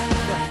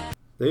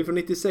Det är från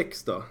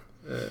 96 då.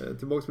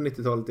 Tillbaka på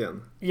 90-talet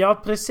igen.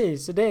 Ja,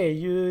 precis. Det är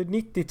ju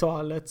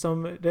 90-talet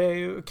som det är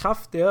ju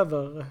kraftig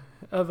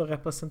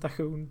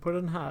överrepresentation på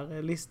den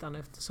här listan,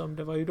 eftersom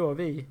det var ju då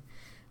vi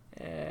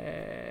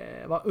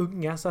var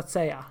unga, så att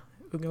säga.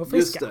 Unga och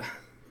friska. Just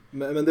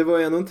det. Men det var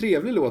ju ändå en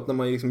trevlig låt när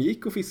man liksom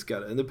gick och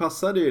fiskade. Det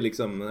passade ju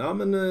liksom, ja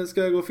men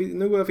ska jag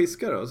nu går jag och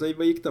fiskar då. Så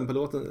gick den på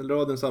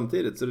radion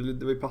samtidigt, så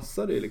det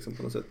passade ju liksom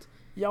på något sätt.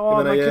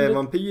 Ja, jag menar,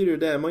 vampyrer,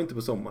 det är man inte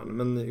på sommaren,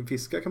 men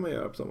fiska kan man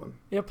göra på sommaren.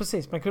 Ja,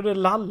 precis. Man kunde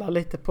lalla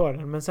lite på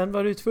den, men sen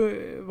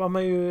var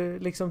man ju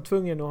liksom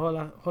tvungen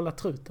att hålla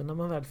truten när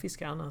man väl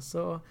fiskar, annars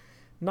så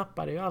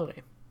nappade ju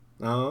aldrig.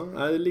 Ja,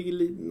 det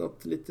ligger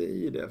något lite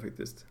i det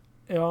faktiskt.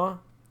 Ja,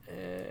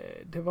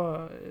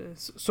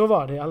 så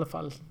var det i alla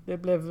fall. Det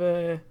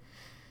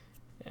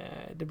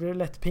blev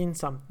lätt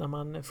pinsamt när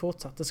man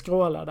fortsatte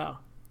scrolla där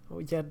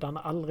och gäddan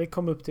aldrig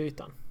kom upp till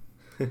ytan.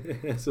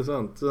 Så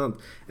sant.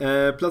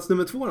 Plats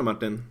nummer 2 då,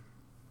 Martin?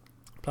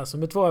 Plats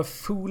nummer 2 är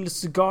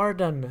Fool's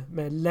Garden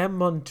med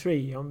Lemon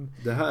Tree.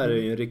 Det här är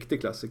ju en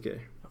riktig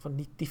klassiker. Från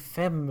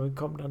 95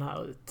 kom den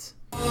här ut.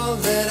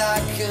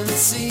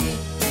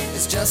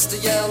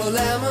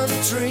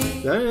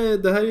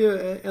 Det här är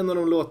ju en av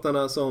de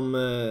låtarna som,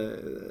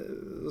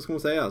 vad ska man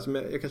säga, som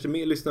jag kanske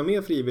lyssnar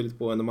mer frivilligt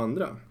på än de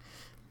andra.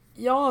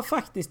 Ja,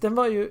 faktiskt. Den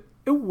var ju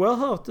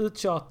oerhört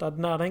uttjatad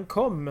när den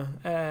kom.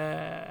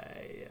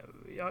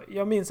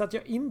 Jag minns att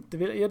jag inte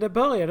ville... det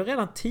började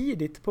redan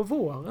tidigt på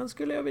våren,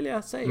 skulle jag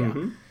vilja säga.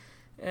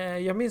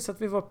 Jag minns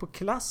att vi var på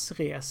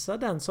klassresa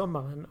den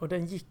sommaren och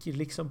den gick ju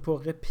liksom på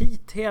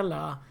repeat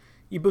hela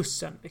i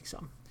bussen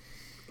liksom.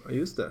 Ja,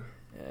 just det.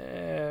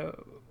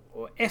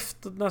 Och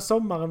efter när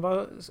sommaren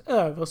var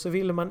över så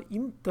ville man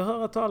inte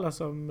höra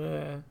talas om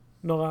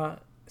några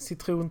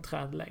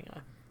citronträd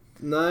längre.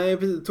 Nej,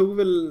 det tog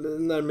väl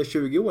närmare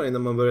 20 år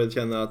innan man började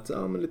känna att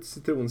men lite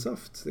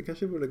citronsaft, det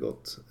kanske vore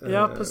gott.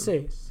 Ja,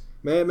 precis.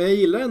 Men jag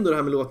gillar ändå det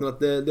här med låten, att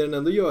det den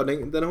ändå gör,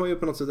 den har ju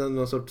på något sätt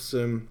någon sorts,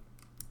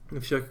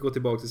 försöker gå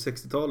tillbaka till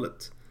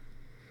 60-talet.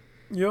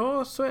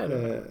 Ja, så är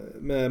det.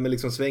 Med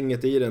liksom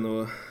svänget i den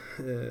och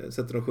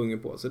sätter de sjunger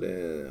på, så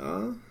det,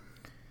 ja.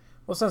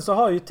 Och sen så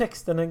har ju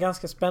texten en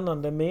ganska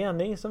spännande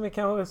mening som vi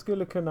kanske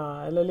skulle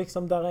kunna, eller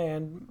liksom där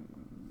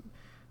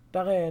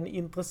är en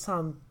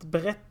intressant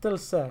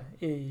berättelse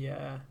i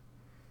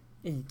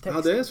texten.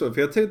 Ja, det är så,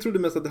 för jag trodde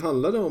mest att det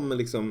handlade om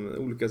liksom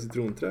olika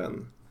citronträd.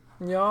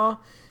 Ja,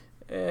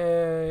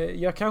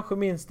 jag kanske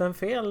minns den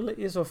fel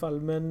i så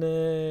fall, men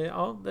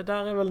ja, det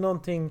där är väl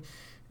någonting,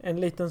 en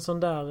liten sån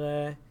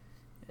där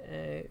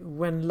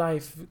When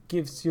Life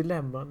Gives You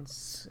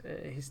Lemons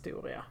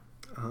historia.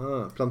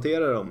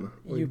 Plantera dem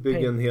och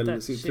bygga en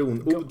hel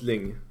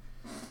citronodling.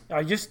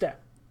 Ja, just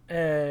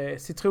det.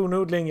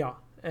 Citronodling, ja.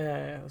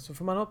 Så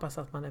får man hoppas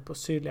att man är på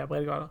sydliga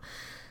breddgrader.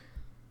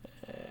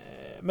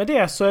 Med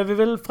det så är vi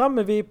väl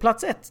framme vid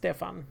plats 1,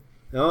 Stefan.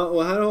 Ja,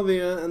 och här har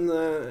vi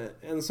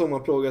en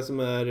sommarplåga som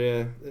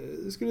är,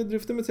 skulle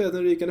drifta med att säga att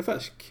den är rykande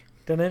färsk.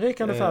 Den är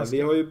rykande färsk.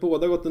 Vi har ju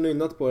båda gått och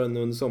nynnat på den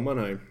under sommaren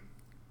här.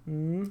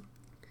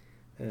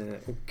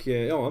 Och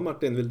ja,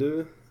 Martin, vill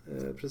du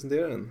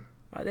presentera den?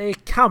 Ja, det är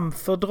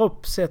Camphor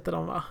Drops heter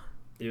de, va?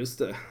 Just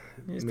det.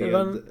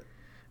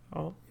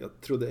 Ja.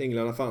 Jag trodde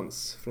änglarna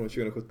fanns från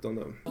 2017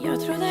 då.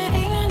 Jag trodde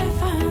änglarna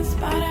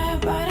fanns bara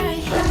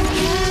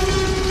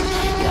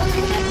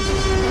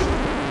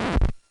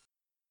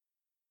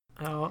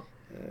Ja.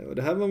 Och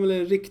det här var väl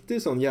en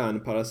riktig sån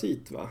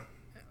järnparasit, va?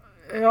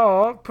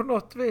 Ja, på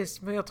något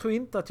vis. Men jag tror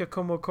inte att jag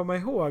kommer att komma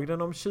ihåg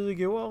den om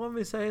 20 år, om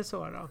vi säger så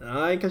då.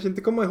 Nej, kanske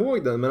inte komma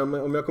ihåg den. Men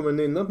om jag kommer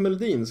nynna på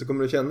melodin så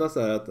kommer det kännas så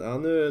här att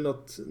nu är det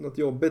något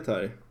jobbigt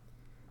här.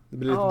 Det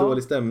blir lite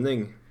dålig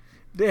stämning.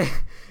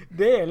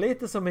 Det är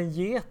lite som en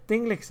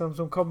geting liksom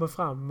som kommer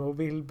fram och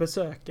vill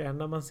besöka en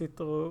när man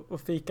sitter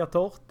och fikar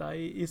tårta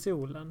i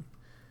solen.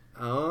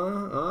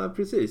 Ja,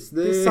 precis.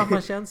 Det är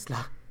samma känsla.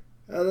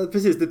 Ja,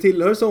 precis, det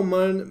tillhör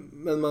sommaren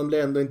men man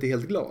blir ändå inte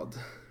helt glad.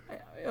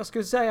 Jag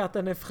skulle säga att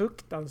den är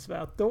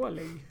fruktansvärt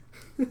dålig.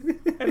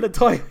 Eller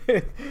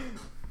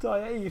tar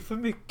jag i för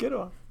mycket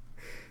då?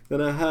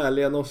 Den här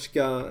härliga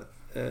norska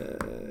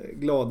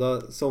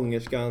glada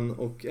sångerskan,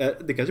 och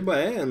det kanske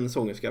bara är en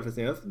sångerska,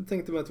 för jag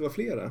tänkte mig att det var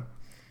flera.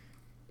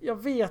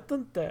 Jag vet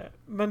inte,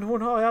 men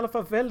hon har i alla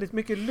fall väldigt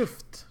mycket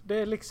luft. Det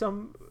är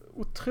liksom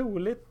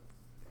otroligt.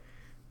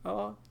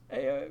 Ja,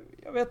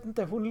 jag vet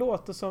inte, hon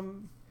låter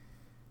som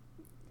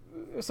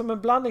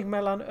en blandning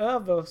mellan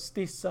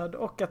överstissad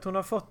och att hon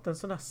har fått en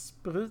sån här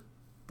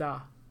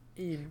spruta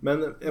in.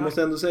 Men jag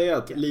måste ändå säga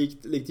att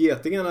likt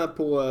getingarna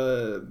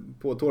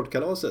på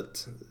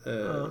tårtkalaset,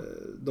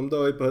 de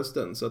dör ju på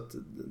hösten, så att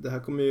det här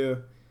kommer ju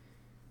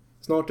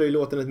snart är ju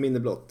låten ett minne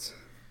blott.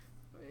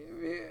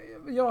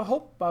 Jag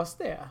hoppas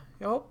det.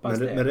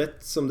 Men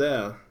rätt som det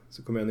är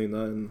så kommer jag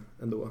nynna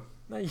ändå.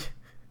 Nej.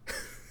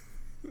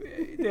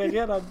 Det är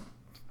redan,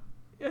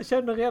 jag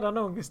känner redan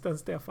ångesten,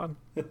 Stefan.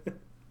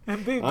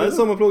 En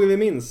sommarplåga vi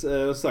minns,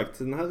 sagt.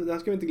 Det här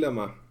ska vi inte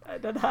glömma.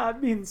 Den här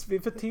minns vi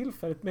för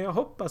tillfället, men jag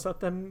hoppas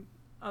att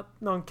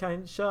någon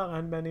kan köra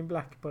en Men in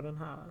Black på den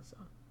här. Alltså.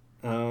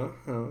 Ja.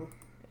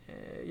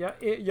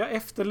 Jag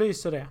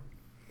efterlyser det.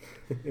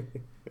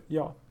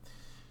 Ja.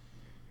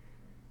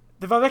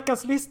 Det var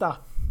veckans lista.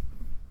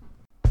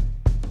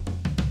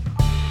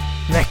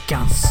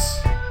 Veckans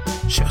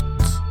kött.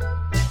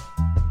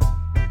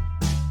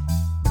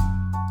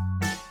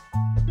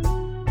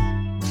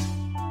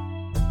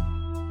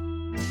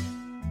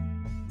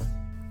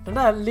 Den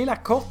där lilla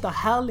korta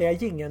härliga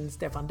jingeln,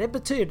 Stefan, det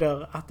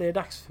betyder att det är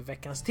dags för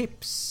veckans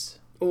tips.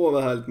 Åh,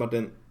 vad härligt,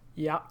 Martin.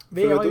 Ja,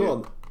 vi har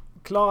ju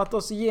klarat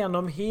oss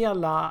igenom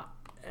hela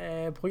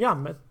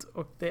programmet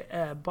och det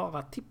är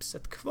bara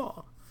tipset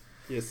kvar.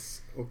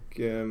 Yes, och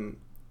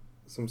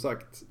som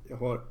sagt, jag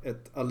har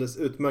ett alldeles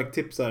utmärkt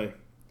tips här.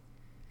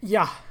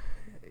 Ja,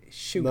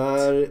 shoot.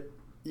 När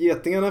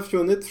getingarna har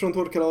försvunnit från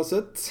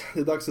tårtkalaset, det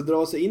är dags att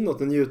dra sig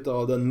inåt och njuta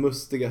av den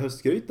mustiga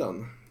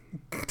höstgrytan.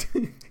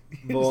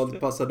 Vad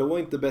passar då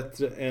inte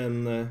bättre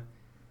än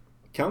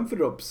Comfort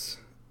Drops,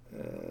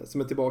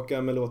 som är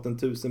tillbaka med låten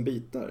 1000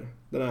 bitar.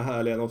 Den här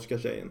härliga norska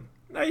tjejen.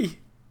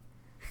 Nej!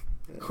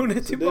 Hon är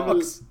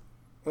tillbaks.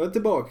 Hon är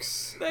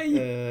tillbaks.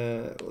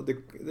 Nej! Och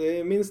det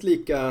är minst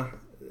lika...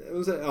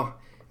 Ja,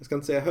 jag ska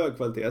inte säga hög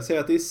kvalitet. Jag säger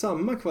att det är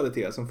samma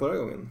kvalitet som förra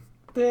gången.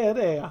 Det är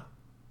det, ja.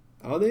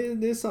 Ja,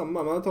 det är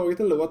samma. Man har tagit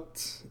en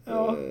låt.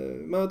 Ja.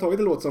 Man har tagit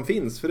en låt som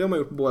finns. För det har man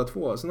gjort på båda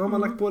två. Sen har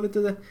man lagt på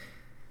lite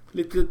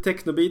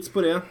technobeats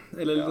på det.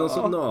 Eller någon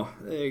sorts,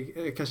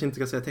 jag kanske inte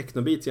ska säga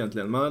technobeats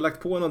egentligen. Man har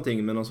lagt på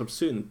någonting med någon sorts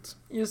synt.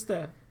 Just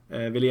det.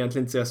 Vill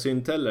egentligen inte säga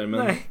synt heller.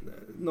 Men nej.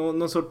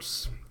 Någon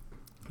sorts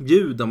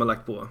ljud har man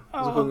lagt på. Och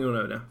så sjunger hon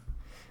över det.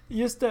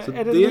 Just det. Så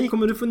är det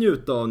kommer du få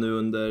njuta av nu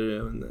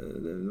under...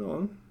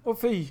 Ja.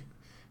 Och fy.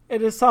 Är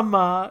det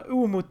samma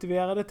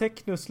omotiverade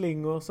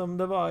technoslingor som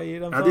det var i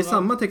den förra? Ja, det är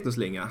samma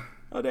technoslinga.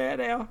 Ja, det är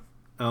det, ja.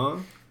 Ja.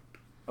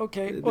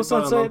 Okej. Det är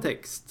bara någon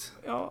text.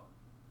 Ja.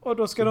 Och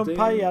då ska de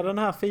paja den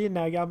här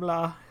fina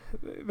gamla...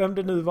 Vem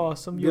det nu var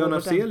som Björn gjorde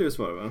Afzelius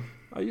var det, va?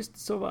 Ja, just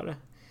så var det.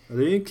 Ja,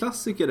 det är ju en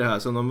klassiker det här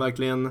som de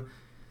verkligen...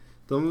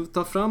 De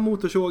tar fram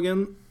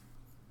motorsågen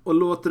och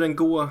låter den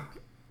gå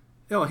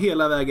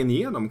hela vägen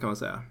igenom, kan man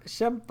säga.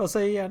 Kämpar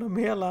sig igenom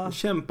hela...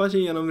 Kämpar sig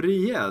igenom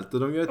rejält och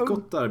de gör ett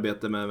gott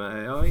arbete med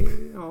mig. Ja.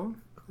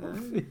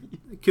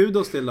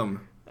 Kudos till dem.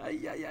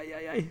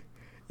 Aj.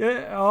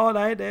 Ja,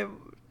 nej, det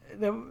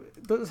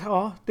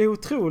är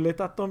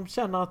otroligt att de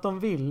känner att de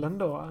vill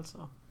ändå,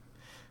 alltså.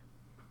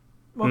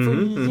 Man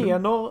får ge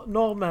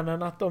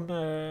norrmännen att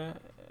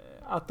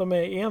de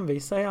är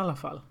envisa i alla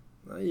fall.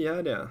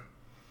 Ja, det.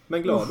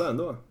 Men glada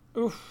ändå.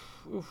 Uff.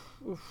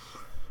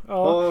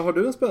 Ja. Har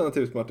du en spännande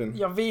tips, Martin?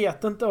 Jag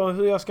vet inte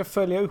hur jag ska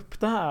följa upp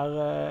det här.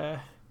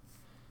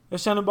 Jag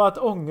känner bara att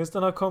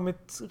ångesten har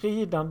kommit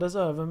ridandes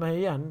över mig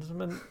igen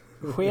som en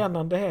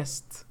skenande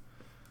häst.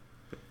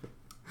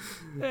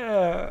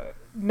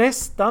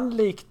 Nästan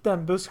likt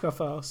den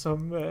busschaufför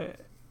som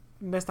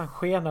nästan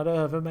skenade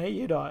över mig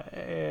idag.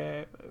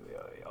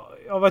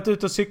 Jag har varit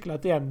ute och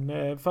cyklat igen.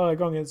 Förra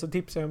gången så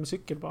tipsade jag om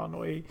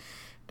cykelbanor. I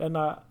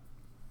denna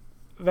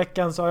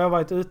veckan så har jag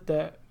varit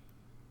ute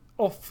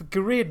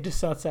off-grid,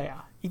 så att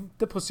säga.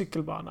 Inte på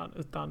cykelbanan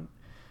utan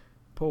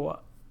på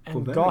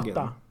en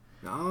gata.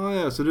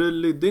 Ja, så du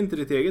lydde inte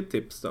ditt eget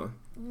tips då?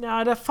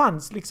 Nej, det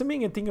fanns liksom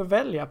ingenting att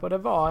välja på. Det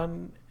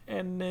var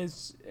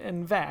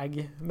en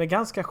väg med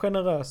ganska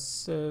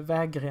generös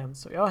vägren.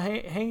 Så jag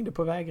hängde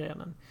på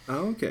vägrenen.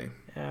 Okej.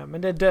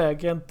 Men det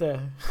dög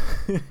inte.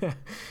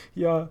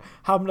 Jag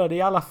hamnade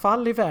i alla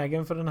fall i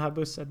vägen för den här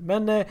bussen.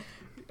 Men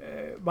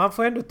man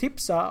får ändå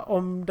tipsa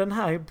om den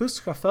här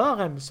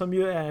busschauffören som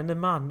ju är en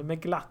man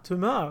med glatt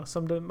humör,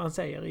 som man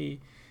säger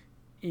i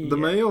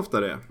de är ju ofta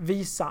det.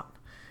 Visan.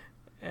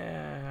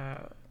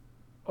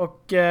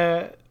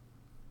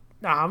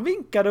 Han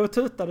vinkade och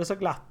tutade så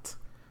glatt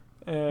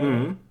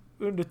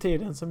under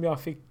tiden som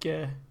jag fick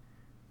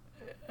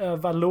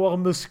öva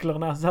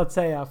lårmusklerna, så att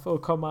säga, för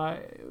att komma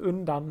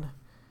undan.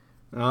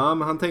 Ja,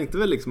 men han tänkte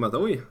väl liksom att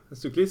en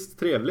cyklist,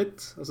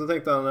 trevligt. Och så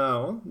tänkte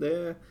han, det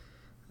är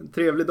en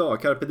trevlig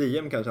dag, carpe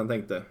diem kanske han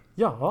tänkte.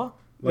 Ja,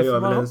 vad gör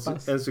väl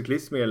en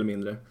cyklist mer eller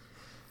mindre?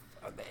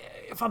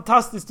 Det är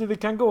fantastiskt hur vi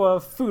kan gå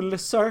full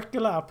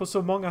circle här på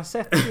så många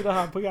sätt i det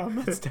här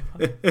programmet,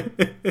 Stefan.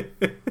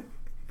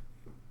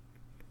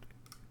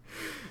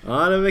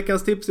 Ja, det är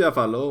veckans tips i alla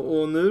fall.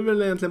 Och nu är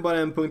väl egentligen bara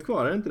en punkt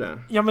kvar, är det inte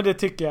det? Ja, men det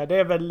tycker jag. Det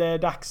är väl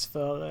dags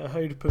för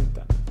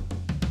höjdpunkten.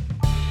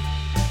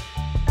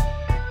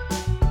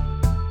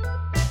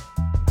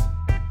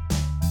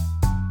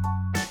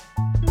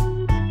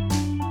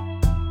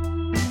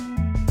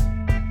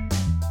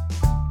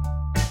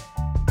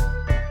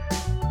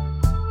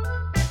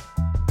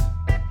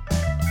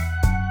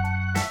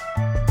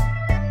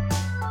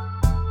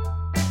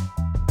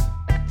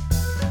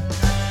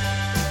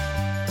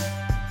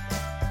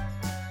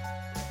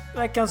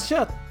 Veckans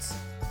kött.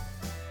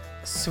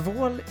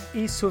 Svål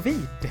i sous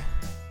vide.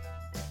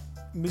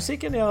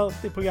 Musiken jag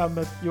hört i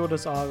programmet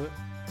gjordes av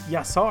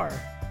Yassar,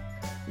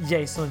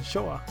 Jason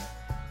Shaw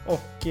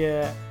och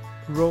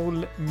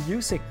Roll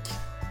Music.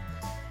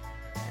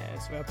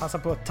 Så jag passar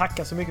på att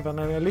tacka så mycket för att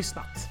ni har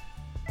lyssnat.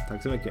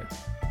 Tack så mycket.